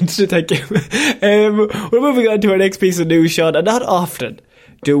 Excellent. Thank you. We're moving on to our next piece of news, Sean, and not often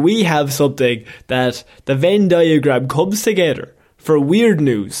do we have something that the Venn diagram comes together for weird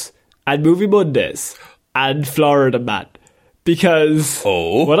news and Movie Mondays and Florida Man, because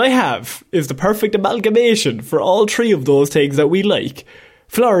what I have is the perfect amalgamation for all 3 of those things that we like.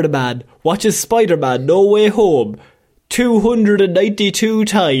 Florida Man watches Spider-Man No Way Home 292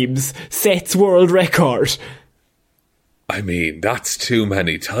 times, sets world record. I mean, that's too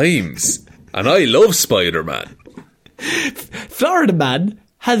many times. And I love Spider-Man. Florida Man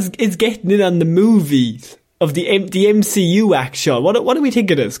is getting in on the movies of the MCU action. What do we think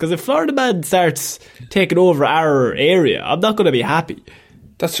of this? Because if Florida Man starts taking over our area, I'm not going to be happy.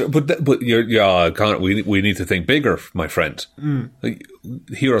 That's true, but we need to think bigger, my friend. Like,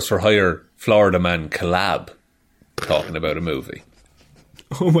 Heroes for Hire Florida Man collab talking about a movie.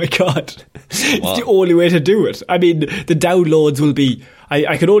 Oh my God. It's the only way to do it. I mean, the downloads will be,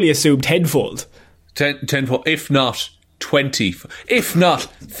 I can only assume tenfold. Tenfold, if not 20, if not.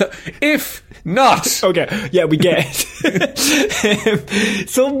 Okay, yeah, we get it.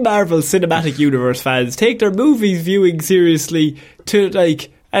 Some Marvel Cinematic Universe fans take their movies viewing seriously to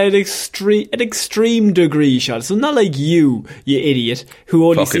like an extreme degree, Sean. So not like you idiot, who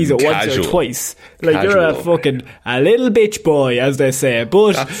only sees it once or twice. Like you're a fucking a little bitch boy, as they say.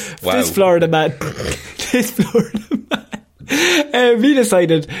 But this Florida man, he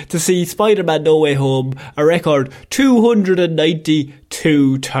decided to see Spider-Man No Way Home a record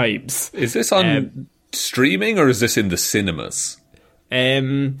 292 times. Is this on streaming or is this in the cinemas?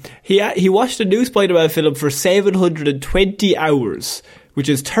 He watched a new Spider-Man film for 720 hours, which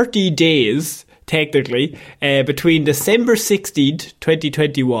is 30 days, technically, between December 16th,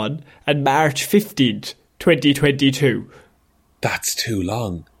 2021 and March 15th, 2022. That's too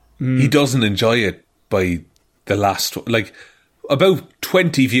long. He doesn't enjoy it by the last... Like, about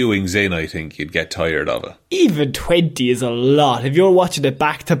 20 viewings in, I think you'd get tired of it. Even 20 is a lot. If you're watching it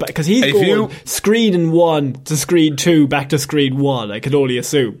back to back, because he's going screen 1 to screen 2, back to screen 1, I can only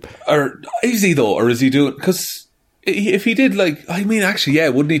assume. Or is he though? Or is he doing... Because if he did like... I mean, actually, yeah,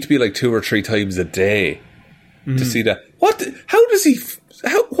 it would need to be like 2 or 3 times a day to see that. What? How does he...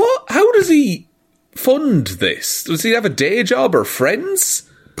 How does he fund this? Does he have a day job or friends?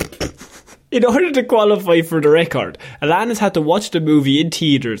 In order to qualify for the record, Alanis had to watch the movie in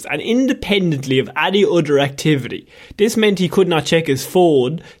theatres and independently of any other activity. This meant he could not check his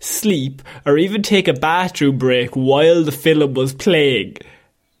phone, sleep, or even take a bathroom break while the film was playing.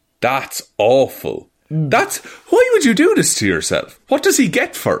 That's awful. Why would you do this to yourself? What does he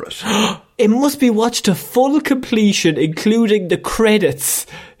get for it? It must be watched to full completion, including the credits.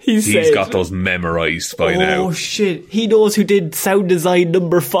 He's got those memorised by now. Oh shit, he knows who did sound design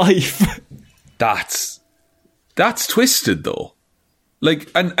number 5. That's twisted though.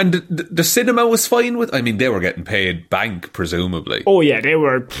 Like, and the cinema was fine with... I mean, they were getting paid bank, presumably. Oh yeah,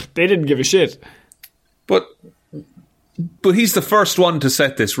 they didn't give a shit. But he's the first one to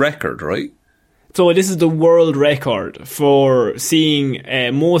set this record, right? So this is the world record for seeing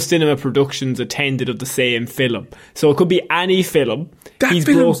most cinema productions attended of the same film. So it could be any film. He's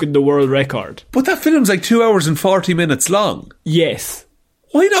broken the world record. But that film's like 2 hours and 40 minutes long. Yes.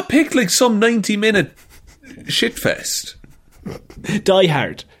 Why not pick like some 90-minute shitfest? Die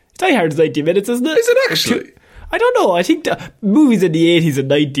Hard. Die Hard's 90 minutes, isn't it? Is it actually? I don't know. I think the movies in the 80s and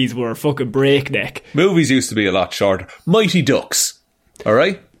 90s were fucking breakneck. Movies used to be a lot shorter. Mighty Ducks.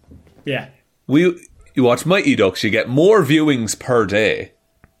 Alright? Yeah. You watch Mighty Ducks, you get more viewings per day.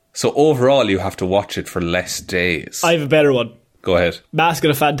 So overall, you have to watch it for less days. I have a better one. Go ahead. Mask of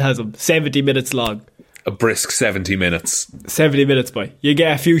the Phantasm, 70 minutes long. A brisk 70 minutes. 70 minutes, boy. You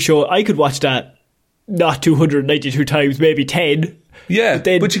get a few shows. I could watch that not 292 times, maybe 10. Yeah,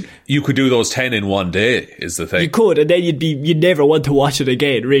 but you could do those 10 in one day, is the thing. You could, and then you'd never want to watch it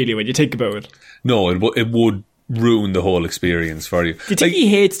again, really, when you think about it. No, it would ruin the whole experience for you. Do you think he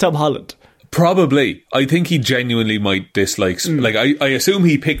hates Tom Holland? Probably. I think he genuinely might dislike... Like, I assume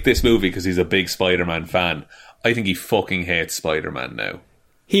he picked this movie because he's a big Spider-Man fan. I think he fucking hates Spider-Man now.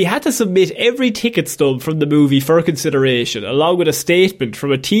 He had to submit every ticket stub from the movie for consideration, along with a statement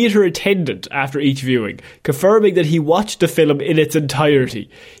from a theatre attendant after each viewing, confirming that he watched the film in its entirety.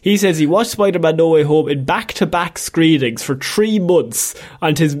 He says he watched Spider-Man No Way Home in back-to-back screenings for 3 months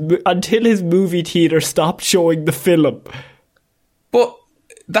until his movie theatre stopped showing the film. But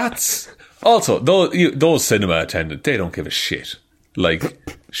that's... Also, those cinema attendants, they don't give a shit. Like,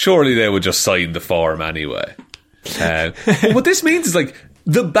 surely they would just sign the form anyway. What this means is, like,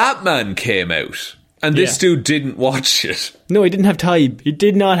 the Batman came out, and this dude didn't watch it. No, he didn't have time. He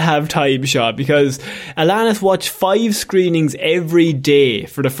did not have time, Sean, because Alanis watched 5 screenings every day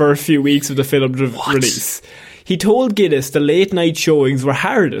for the first few weeks of the film's release. He told Guinness the late night showings were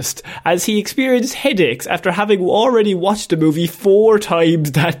hardest, as he experienced headaches after having already watched the movie 4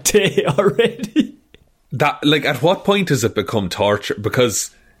 times that day already. That, like, at what point does it become torture?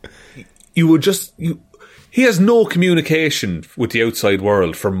 Because you would just... He has no communication with the outside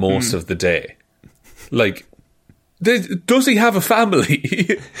world for most of the day. Like, does he have a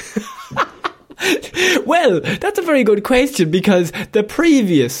family? Well, that's a very good question, because the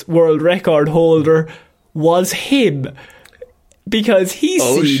previous world record holder was him. Because he's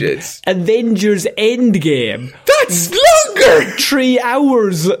seen Avengers Endgame. That's longer! 3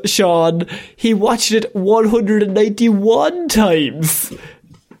 hours, Sean. He watched it 191 times.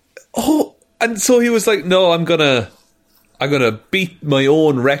 Oh... And so he was like, no, I'm gonna beat my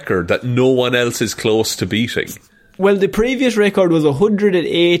own record that no one else is close to beating. Well, the previous record was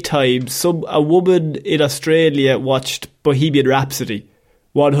 108 times. A woman in Australia watched Bohemian Rhapsody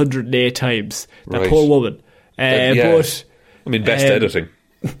 108 times. That poor woman. But I mean, best editing.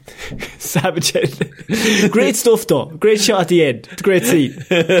 Savage. Great stuff, though. Great shot at the end. It's a great scene.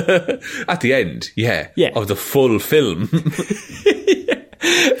 At the end, yeah. Of the full film.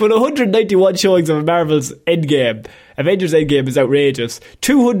 But 191 showings of Marvel's Endgame, Avengers Endgame, is outrageous.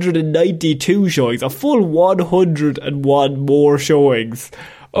 292 showings, a full 101 more showings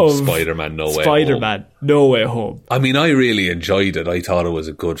of Spider-Man No Way Home. I mean, I really enjoyed it. I thought it was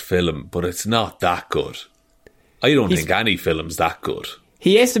a good film, but it's not that good. I don't think any film's that good.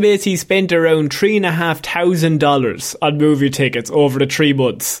 He estimates he spent around $3,500 on movie tickets over the 3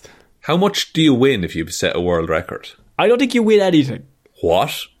 months. How much do you win if you set a world record? I don't think you win anything.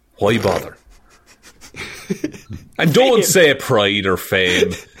 What? Why bother? And don't say pride or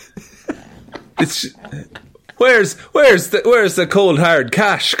fame. It's where's the cold hard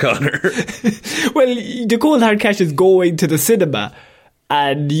cash, Connor? Well, the cold hard cash is going to the cinema,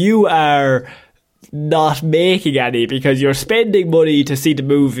 and you are not making any because you're spending money to see the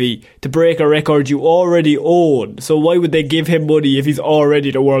movie to break a record you already own. So why would they give him money if he's already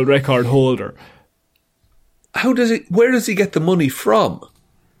the world record holder? Where does he get the money from?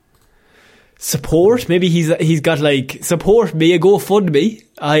 Support? Maybe he's got like, support me, go fund me.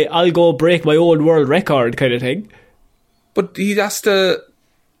 I'll go break my own world record kind of thing. But he has to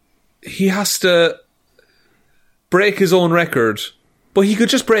break his own record. But he could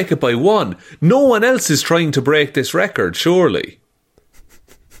just break it by 1. No one else is trying to break this record, surely.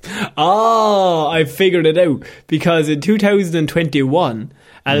 Oh, I figured it out. Because in 2021,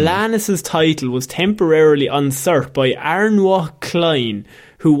 Alanis' title was temporarily usurped by Arnois Klein,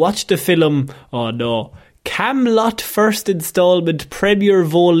 who watched the film, Camelot First Installment Premiere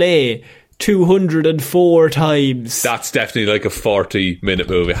Volet 204 times. That's definitely like a 40-minute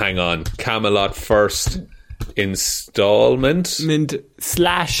movie. Hang on. Camelot First Installment /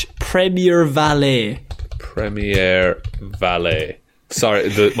 Premiere Valet. Premiere Valet.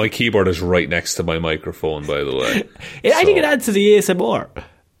 Sorry, my keyboard is right next to my microphone, by the way. I think it adds to the ASMR.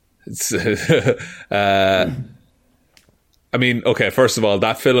 I mean, okay, first of all,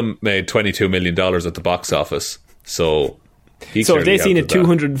 that film made $22 million at the box office. So if they've seen it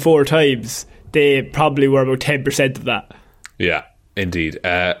 204 times, they probably were about 10% of that. Yeah, indeed.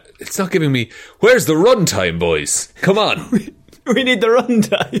 It's not giving me... Where's the runtime, boys? Come on. We need the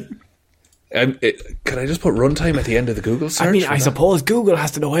runtime. Can I just put runtime at the end of the Google search? I mean, I suppose Google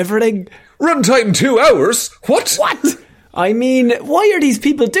has to know everything. Runtime 2 hours? What? I mean, why are these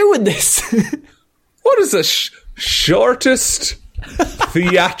people doing this? What is the shortest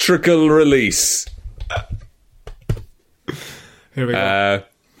theatrical release? Here we go.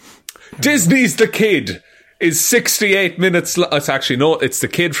 Disney's The Kid is 68 minutes long. It's actually, no, it's The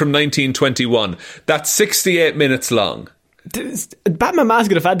Kid from 1921. That's 68 minutes long. Batman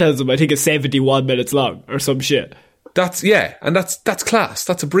Mask of the Phantasm, I think, is 71 minutes long or some shit. That's class.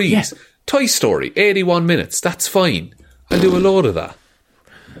 That's a breeze. Yeah. Toy Story, 81 minutes. That's fine. I'll do a load of that.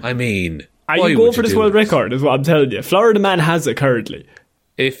 I mean, are you going for this world record, is what I'm telling you. Florida Man has it currently.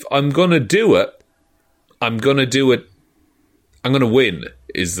 If I'm going to do it, I'm going to win,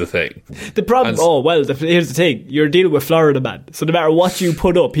 is the thing. The problem, here's the thing. You're dealing with Florida Man. So no matter what you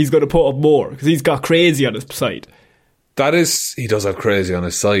put up, he's going to put up more because he's got crazy on his side. He does have crazy on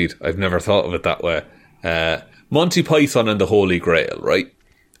his side. I've never thought of it that way. Monty Python and the Holy Grail, right?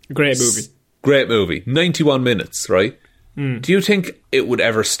 Great movie. Great movie. 91 minutes, right? Do you think it would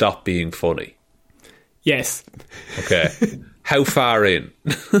ever stop being funny? Yes. Okay. How far in?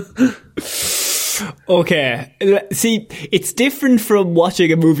 Okay. See, it's different from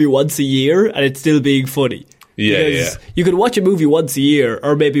watching a movie once a year and it's still being funny. Yeah. You could watch a movie once a year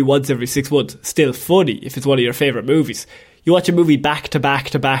or maybe once every 6 months, still funny if it's one of your favourite movies. You watch a movie back to back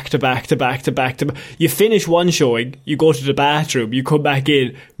to back to back to back to back to back. You finish one showing, you go to the bathroom, you come back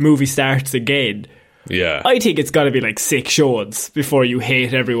in, movie starts again. Yeah. I think it's got to be like 6 showings before you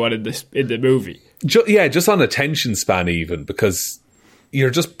hate everyone in the movie. Just on attention span even, because you're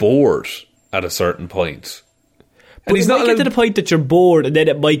just bored at a certain point. But he's not get to the point that you're bored and then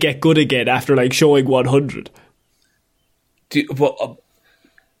it might get good again after like showing 100.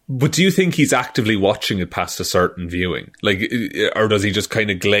 But do you think he's actively watching it past a certain viewing? Like, or does he just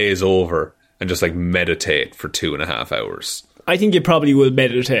kind of glaze over and just like meditate for 2.5 hours? I think you probably will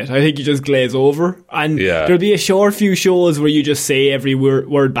meditate. I think you just glaze over. And there'll be a short few shows where you just say every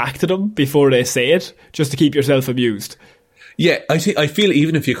word back to them before they say it, just to keep yourself amused. Yeah, I feel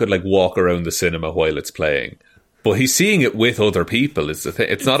even if you could like walk around the cinema while it's playing, but he's seeing it with other people. Is the thing.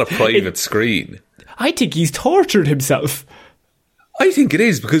 It's not a private screen. I think he's tortured himself. I think it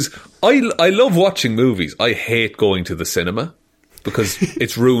is, because I love watching movies. I hate going to the cinema because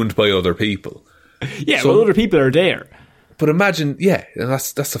it's ruined by other people. Yeah, well, other people are there. But imagine, and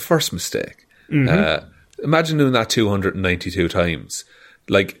that's the first mistake. Mm-hmm. Imagine doing that 292 times,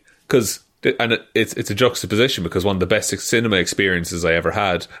 like, it's a juxtaposition, because one of the best cinema experiences I ever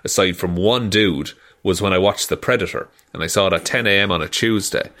had, aside from one dude, was when I watched The Predator, and I saw it at 10 a.m. on a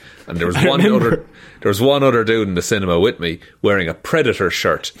Tuesday, and there was one other dude in the cinema with me wearing a Predator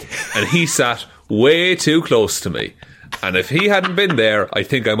shirt, and he sat way too close to me, and if he hadn't been there, I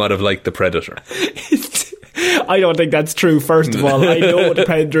think I might have liked The Predator. I don't think that's true, first of all. I know the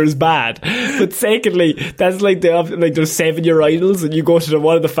Predator is bad. But secondly, that's like there's 7 urinals and you go to the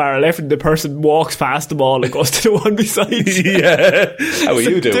one at the far left and the person walks past them all and goes to the one beside you. Yeah. How are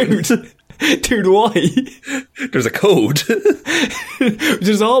you doing? Dude, why? There's a code.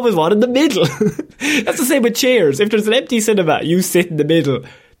 There's always one in the middle. That's the same with chairs. If there's an empty cinema, you sit in the middle.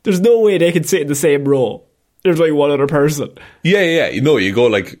 There's no way they can sit in the same row. There's like one other person. Yeah. No, you go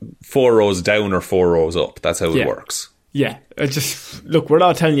like 4 rows down or 4 rows up. That's how it works. Yeah. Look, we're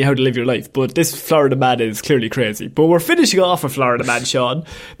not telling you how to live your life, but this Florida man is clearly crazy. But we're finishing off with Florida man, Sean,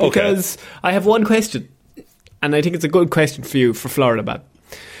 because I have one question. And I think it's a good question for you, for Florida man.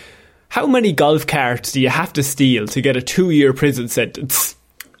 How many golf carts do you have to steal to get a 2-year prison sentence?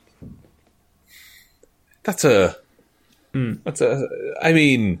 I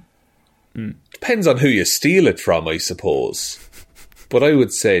mean, depends on who you steal it from, I suppose. But I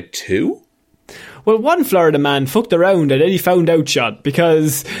would say 2? Well, one Florida man fucked around and then he found out, Sean,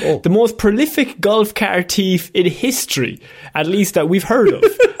 because the most prolific golf cart thief in history, at least that we've heard of,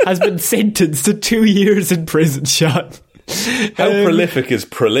 has been sentenced to 2 years in prison, Sean. How prolific is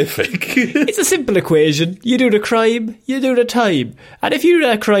prolific? It's a simple equation. You do the crime, you do the time. And if you do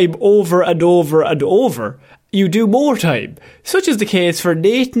that crime over and over and over, you do more time. Such is the case for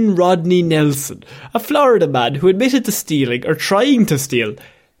Nathan Rodney Nelson, a Florida man who admitted to stealing, or trying to steal,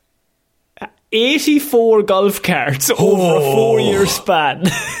 84 golf carts over a 4-year span.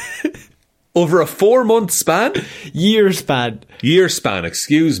 Over a 4-month span? Year span,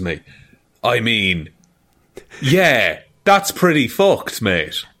 excuse me. I mean, yeah, that's pretty fucked,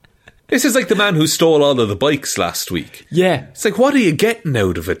 mate. This is like the man who stole all of the bikes last week. Yeah. It's like, what are you getting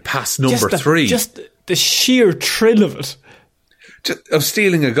out of it past number 3? Just the sheer thrill of it. Of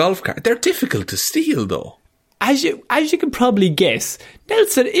stealing a golf cart. They're difficult to steal, though. As you can probably guess,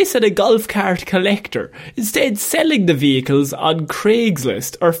 Nelson isn't a golf cart collector, instead selling the vehicles on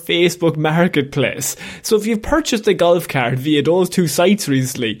Craigslist or Facebook Marketplace. So if you've purchased a golf cart via those 2 sites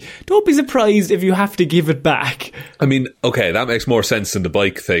recently, don't be surprised if you have to give it back. I mean, okay, that makes more sense than the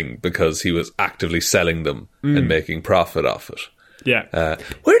bike thing because he was actively selling them and making profit off it. Yeah.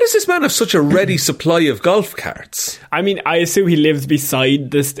 Where does this man have such a ready supply of golf carts? I mean, I assume he lives beside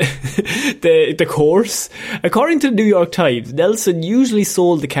this, the course. According to the New York Times, Nelson usually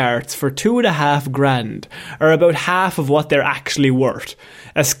sold the carts for $2,500, or about half of what they're actually worth.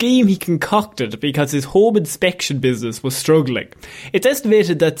 A scheme he concocted because his home inspection business was struggling. It's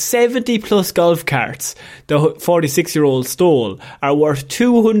estimated that 70 plus golf carts the 46-year-old stole are worth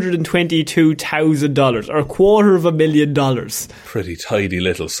 $222,000, or $250,000. Pretty tidy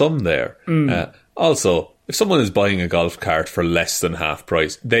little sum there. Also, if someone is buying a golf cart for less than half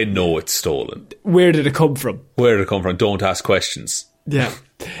price, they know it's stolen. Where did it come from? Don't ask questions. Yeah.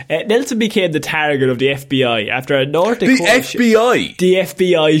 Nelson became the target of the FBI after a North Dakota... The FBI? The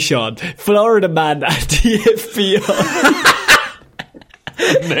FBI, Sean. Florida man at the FBI.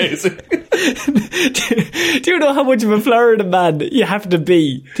 Amazing. Do you know how much of a Florida man you have to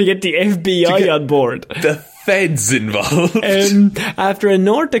be to get the FBI on board? The feds involved. After a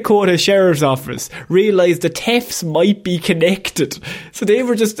North Dakota sheriff's office realised the thefts might be connected. So they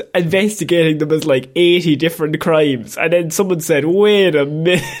were just investigating them as like 80 different crimes. And then someone said, wait a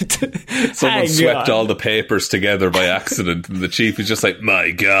minute. Someone swept all the papers together by accident. And the chief was just like,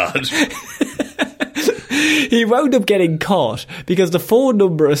 my God. He wound up getting caught because the phone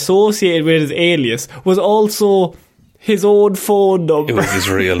number associated with his alias was also his own phone number. It was his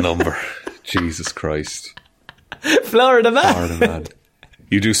real number. Jesus Christ. Florida man.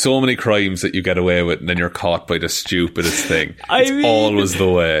 You do so many crimes that you get away with and then you're caught by the stupidest thing. It's always the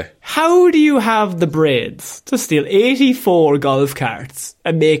way. How do you have the brains to steal 84 golf carts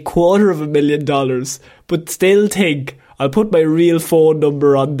and make $250,000 but still think, I'll put my real phone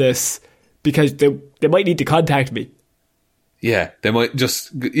number on this because they might need to contact me? Yeah, they might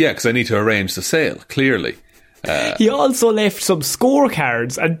just... Yeah, because I need to arrange the sale, clearly. He also left some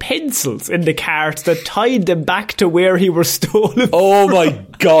scorecards and pencils in the carts that tied them back to where he was stolen. Oh my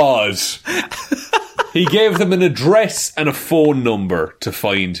God. He gave them an address and a phone number to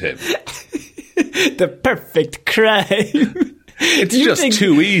find him. The perfect crime. It's just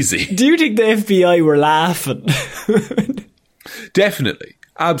too easy. Do you think the FBI were laughing? Definitely.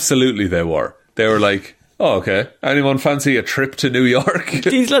 Absolutely they were. They were like, oh, okay. Anyone fancy a trip to New York?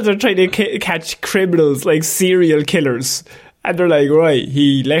 These lads are trying to catch criminals like serial killers. And they're like, right,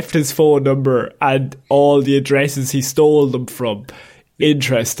 he left his phone number and all the addresses he stole them from.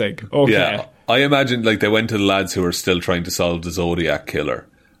 Interesting. Okay. Yeah. I imagine like they went to the lads who were still trying to solve the Zodiac killer.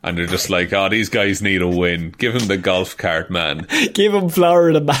 And they're just like, oh, these guys need a win. Give him the golf cart, man. Give him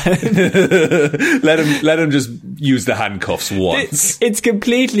Florida Man. let him just use the handcuffs once. It's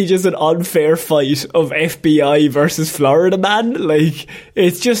completely just an unfair fight of FBI versus Florida Man. Like,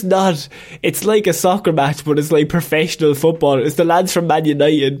 it's just not. It's like a soccer match, but it's like professional football. It's the lads from Man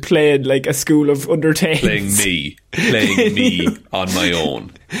United playing like a school of under 10s. Playing me on my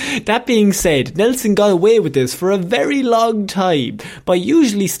own. That being said, Nelson got away with this for a very long time by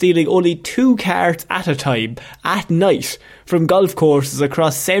usually stealing only 2 carts at a time at night from golf courses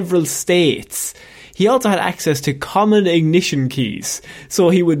across several states. He also had access to common ignition keys, so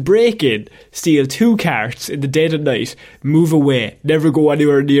he would break in, steal 2 carts in the dead of night, move away, never go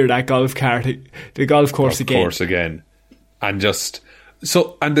anywhere near that the golf course again. And just...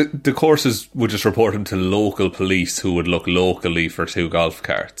 So, and the courses would just report him to local police who would look locally for 2 golf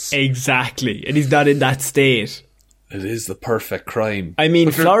carts. Exactly. And he's not in that state. It is the perfect crime. I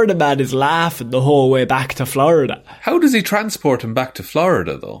mean, Florida Man is laughing the whole way back to Florida. How does he transport him back to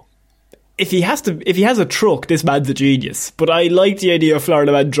Florida, though? If he has a truck, this man's a genius. But I like the idea of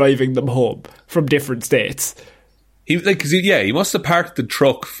Florida Man driving them home from different states. He must have parked the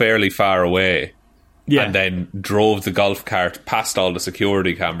truck fairly far away. Yeah. And then drove the golf cart past all the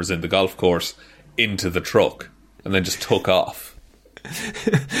security cameras in the golf course into the truck and then just took off.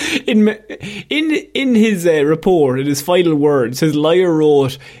 In his report, in his final words, his lawyer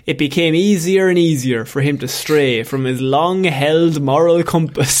wrote, it became easier and easier for him to stray from his long-held moral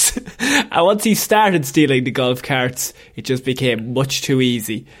compass. And once he started stealing the golf carts, it just became much too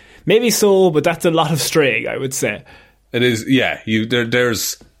easy. Maybe so, but that's a lot of straying, I would say. It is, yeah.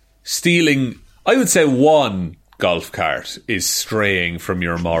 There's stealing... I would say 1 golf cart is straying from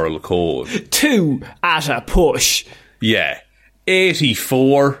your moral code. 2 at a push. Yeah.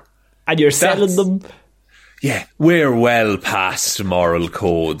 84. And you're selling them? Yeah, we're well past moral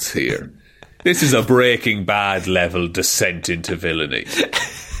codes here. This is a Breaking Bad level descent into villainy.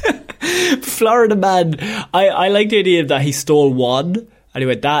 Florida Man, I like the idea that he stole 1.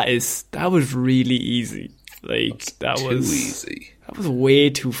 Anyway, that was really easy. Like, that was too easy. That was way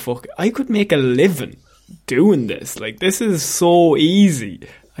too I could make a living doing this. Like, this is so easy.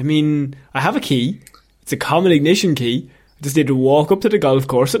 I mean, I have a key. It's a common ignition key. I just need to walk up to the golf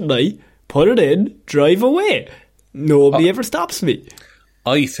course at night, put it in, drive away. Nobody ever stops me.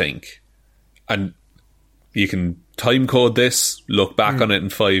 I think, and you can time code this, look back on it in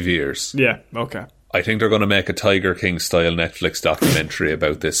 5 years. Yeah, okay. I think they're going to make a Tiger King style Netflix documentary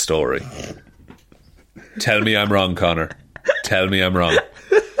about this story. Tell me I'm wrong, Connor. Tell me I'm wrong.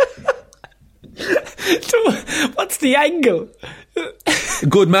 What's the angle?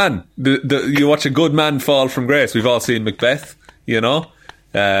 Good man. You watch a good man fall from grace. We've all seen Macbeth, you know.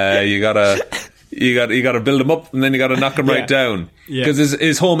 You gotta build him up, and then you gotta knock him right down. Because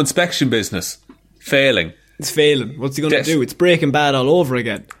his home inspection business failing. It's failing. What's he gonna do? It's Breaking Bad all over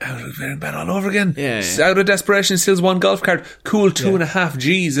again. Breaking Bad all over again. Yeah. Out of desperation, steals 1 golf cart. Cool 2.5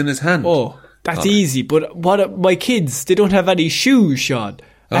 G's in his hand. Oh. That's easy, but what my kids, they don't have any shoes, Sean.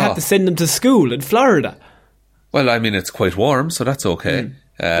 I have to send them to school in Florida. Well, I mean, it's quite warm, so that's okay.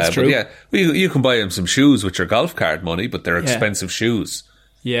 That's true. But yeah, you can buy them some shoes with your golf cart money, but they're expensive shoes.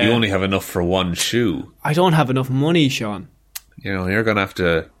 Yeah. You only have enough for 1 shoe. I don't have enough money, Sean. You know, you're going to have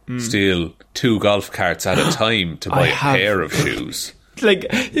to steal 2 golf carts at a time to buy a pair of shoes.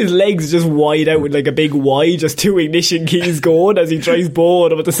 Like, his legs just wide out with like a big Y, just 2 ignition keys going as he tries both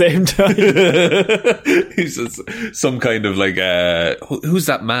of them at the same time. He's just some kind of like who's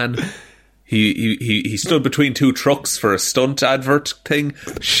that man? He stood between 2 trucks for a stunt advert thing.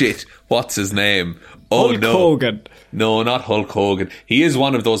 Shit, what's his name? Oh, Hulk Hogan. No, not Hulk Hogan. He is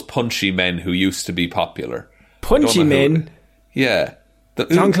one of those punchy men who used to be popular. Punchy men? Yeah.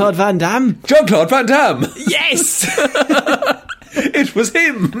 Jean-Claude Van Damme. Jean-Claude Van Damme. Yes. It was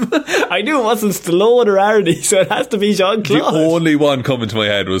him. I knew it wasn't Stallone or Arnie, so it has to be Jean-Claude. The only one coming to my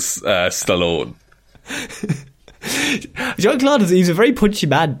head was Stallone. Jean-Claude, he's a very punchy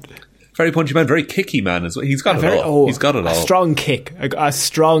man. Very punchy man, very kicky man as well. He's got it all. He's got it all. A strong kick. A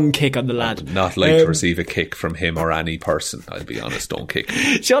strong kick on the lad. I'd not like to receive a kick from him or any person, I'll be honest. Don't kick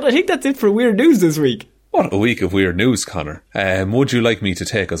me. Sean, I think that's it for Weird News this week. What a week of weird news, Connor. Would you like me to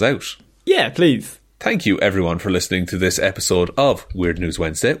take us out? Yeah, please. Thank you everyone for listening to this episode of Weird News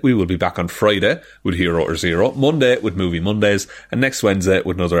Wednesday. We will be back on Friday with Hero or Zero, Monday with Movie Mondays, and next Wednesday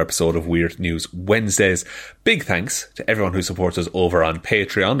with another episode of Weird News Wednesdays. Big thanks to everyone who supports us over on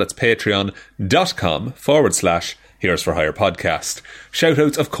Patreon. That's patreon.com/Heroes for Hire podcast.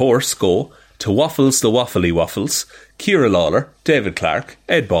 Shoutouts, of course, go to Waffles the Waffly Waffles, Ciara Lawler, David Clark,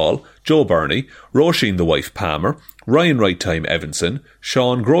 Ed Ball, Joe Burney, Roisin the Wife Palmer, Ryan Right Time Evanson,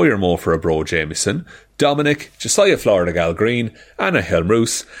 Sean Grow Your Mo for a Bro Jameson, Dominic, Josiah Florida Gal Green, Anna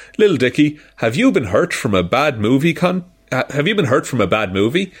Helmroos, Lil Dicky, have you been hurt from a bad movie?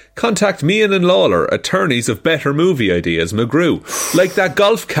 Contact Meehan and Lawler, attorneys of better movie ideas, McGrew. Like that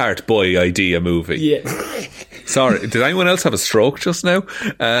golf cart boy idea movie. Yeah. Sorry, did anyone else have a stroke just now?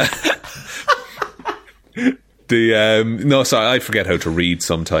 No, sorry, I forget how to read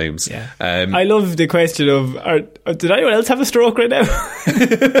sometimes. Yeah. I love the question of, did anyone else have a stroke right now?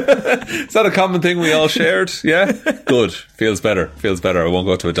 Is that a common thing we all shared? Yeah? Good. Feels better. I won't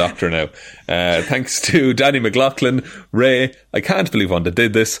go to a doctor now. Thanks to Danny McLaughlin, Ray, I can't believe one that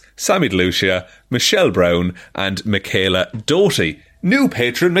did this, Sammy DeLucia, Michelle Brown, and Michaela Doty. New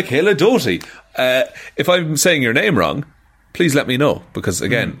patron, Michaela Doty. If I'm saying your name wrong, please let me know, because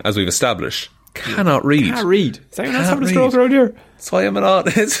again, as we've established, cannot read. Can't read. Is anyone else having a stroke around here? That's why I'm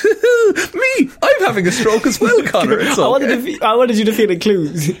it's me. I'm having a stroke as well, Connor. It's okay. I wanted you to feel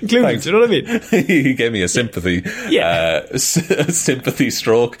included. Do you know what I mean? He gave me a sympathy. Yeah. Sympathy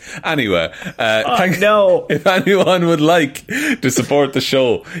stroke. Anyway, if anyone would like to support the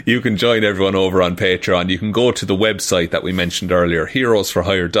show, you can join everyone over on Patreon. You can go to the website that we mentioned earlier,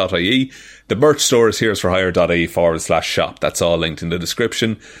 heroesforhire.ie. The merch store is heroesforhire.ie/shop. That's all linked in the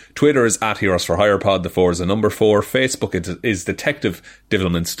description. Twitter is at Heroes for Hire Pod. The 4 is the number 4. Facebook is Detective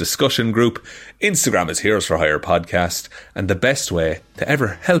Divilment's discussion group. Instagram is Heroes for Hire Podcast. And the best way to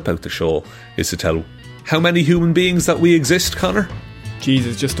ever help out the show is to tell how many human beings that we exist, Connor.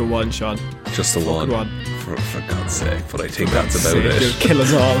 Jesus, just the one, Sean. Just the one. For God's sake. But I think that's about it. You'll kill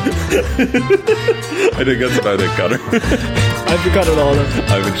us all. I think that's about it, Connor. I've been Connor Lawler.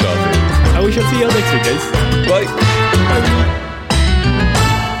 I've been Sean. And we shall see you all next week, guys. Bye.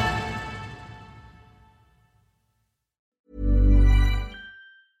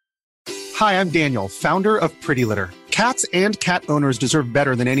 Hi, I'm Daniel, founder of Pretty Litter. Cats and cat owners deserve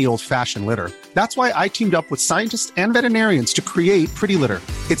better than any old-fashioned litter. That's why I teamed up with scientists and veterinarians to create Pretty Litter.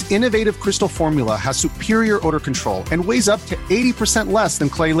 Its innovative crystal formula has superior odor control and weighs up to 80% less than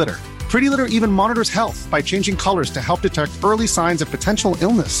clay litter. Pretty Litter even monitors health by changing colors to help detect early signs of potential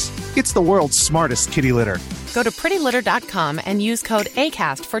illness. It's the world's smartest kitty litter. Go to prettylitter.com and use code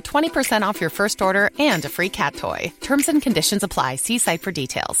ACAST for 20% off your first order and a free cat toy. Terms and conditions apply. See site for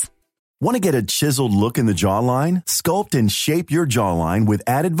details. Want to get a chiseled look in the jawline? Sculpt and shape your jawline with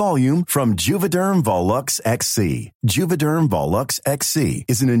added volume from Juvederm Volux XC. Juvederm Volux XC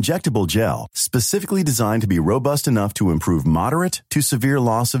is an injectable gel specifically designed to be robust enough to improve moderate to severe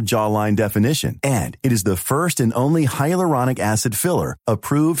loss of jawline definition. And it is the first and only hyaluronic acid filler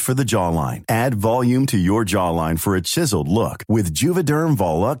approved for the jawline. Add volume to your jawline for a chiseled look with Juvederm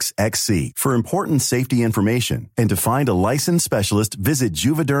Volux XC. For important safety information and to find a licensed specialist, visit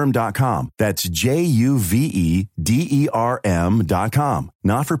Juvederm.com. That's Juvederm.com.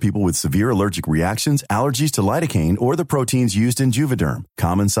 Not for people with severe allergic reactions, allergies to lidocaine, or the proteins used in Juvederm.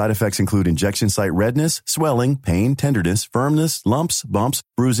 Common side effects include injection site redness, swelling, pain, tenderness, firmness, lumps, bumps,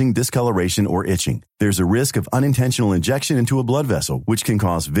 bruising, discoloration, or itching. There's a risk of unintentional injection into a blood vessel, which can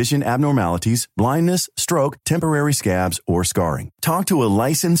cause vision abnormalities, blindness, stroke, temporary scabs, or scarring. Talk to a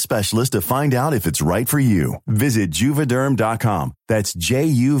licensed specialist to find out if it's right for you. Visit Juvederm.com. That's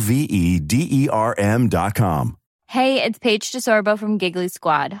Juvederm.com. Hey, it's Paige DeSorbo from Giggly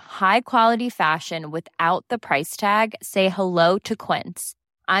Squad. High quality fashion without the price tag. Say hello to Quince.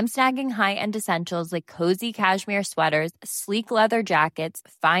 I'm snagging high-end essentials like cozy cashmere sweaters, sleek leather jackets,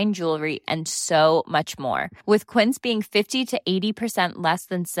 fine jewelry, and so much more. With Quince being 50 to 80% less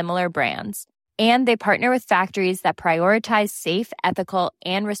than similar brands. And they partner with factories that prioritize safe, ethical,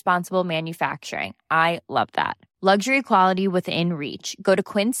 and responsible manufacturing. I love that. Luxury quality within reach. Go to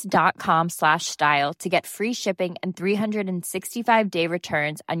quince.com/style to get free shipping and 365-day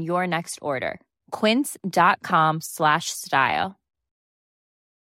returns on your next order. Quince.com/style.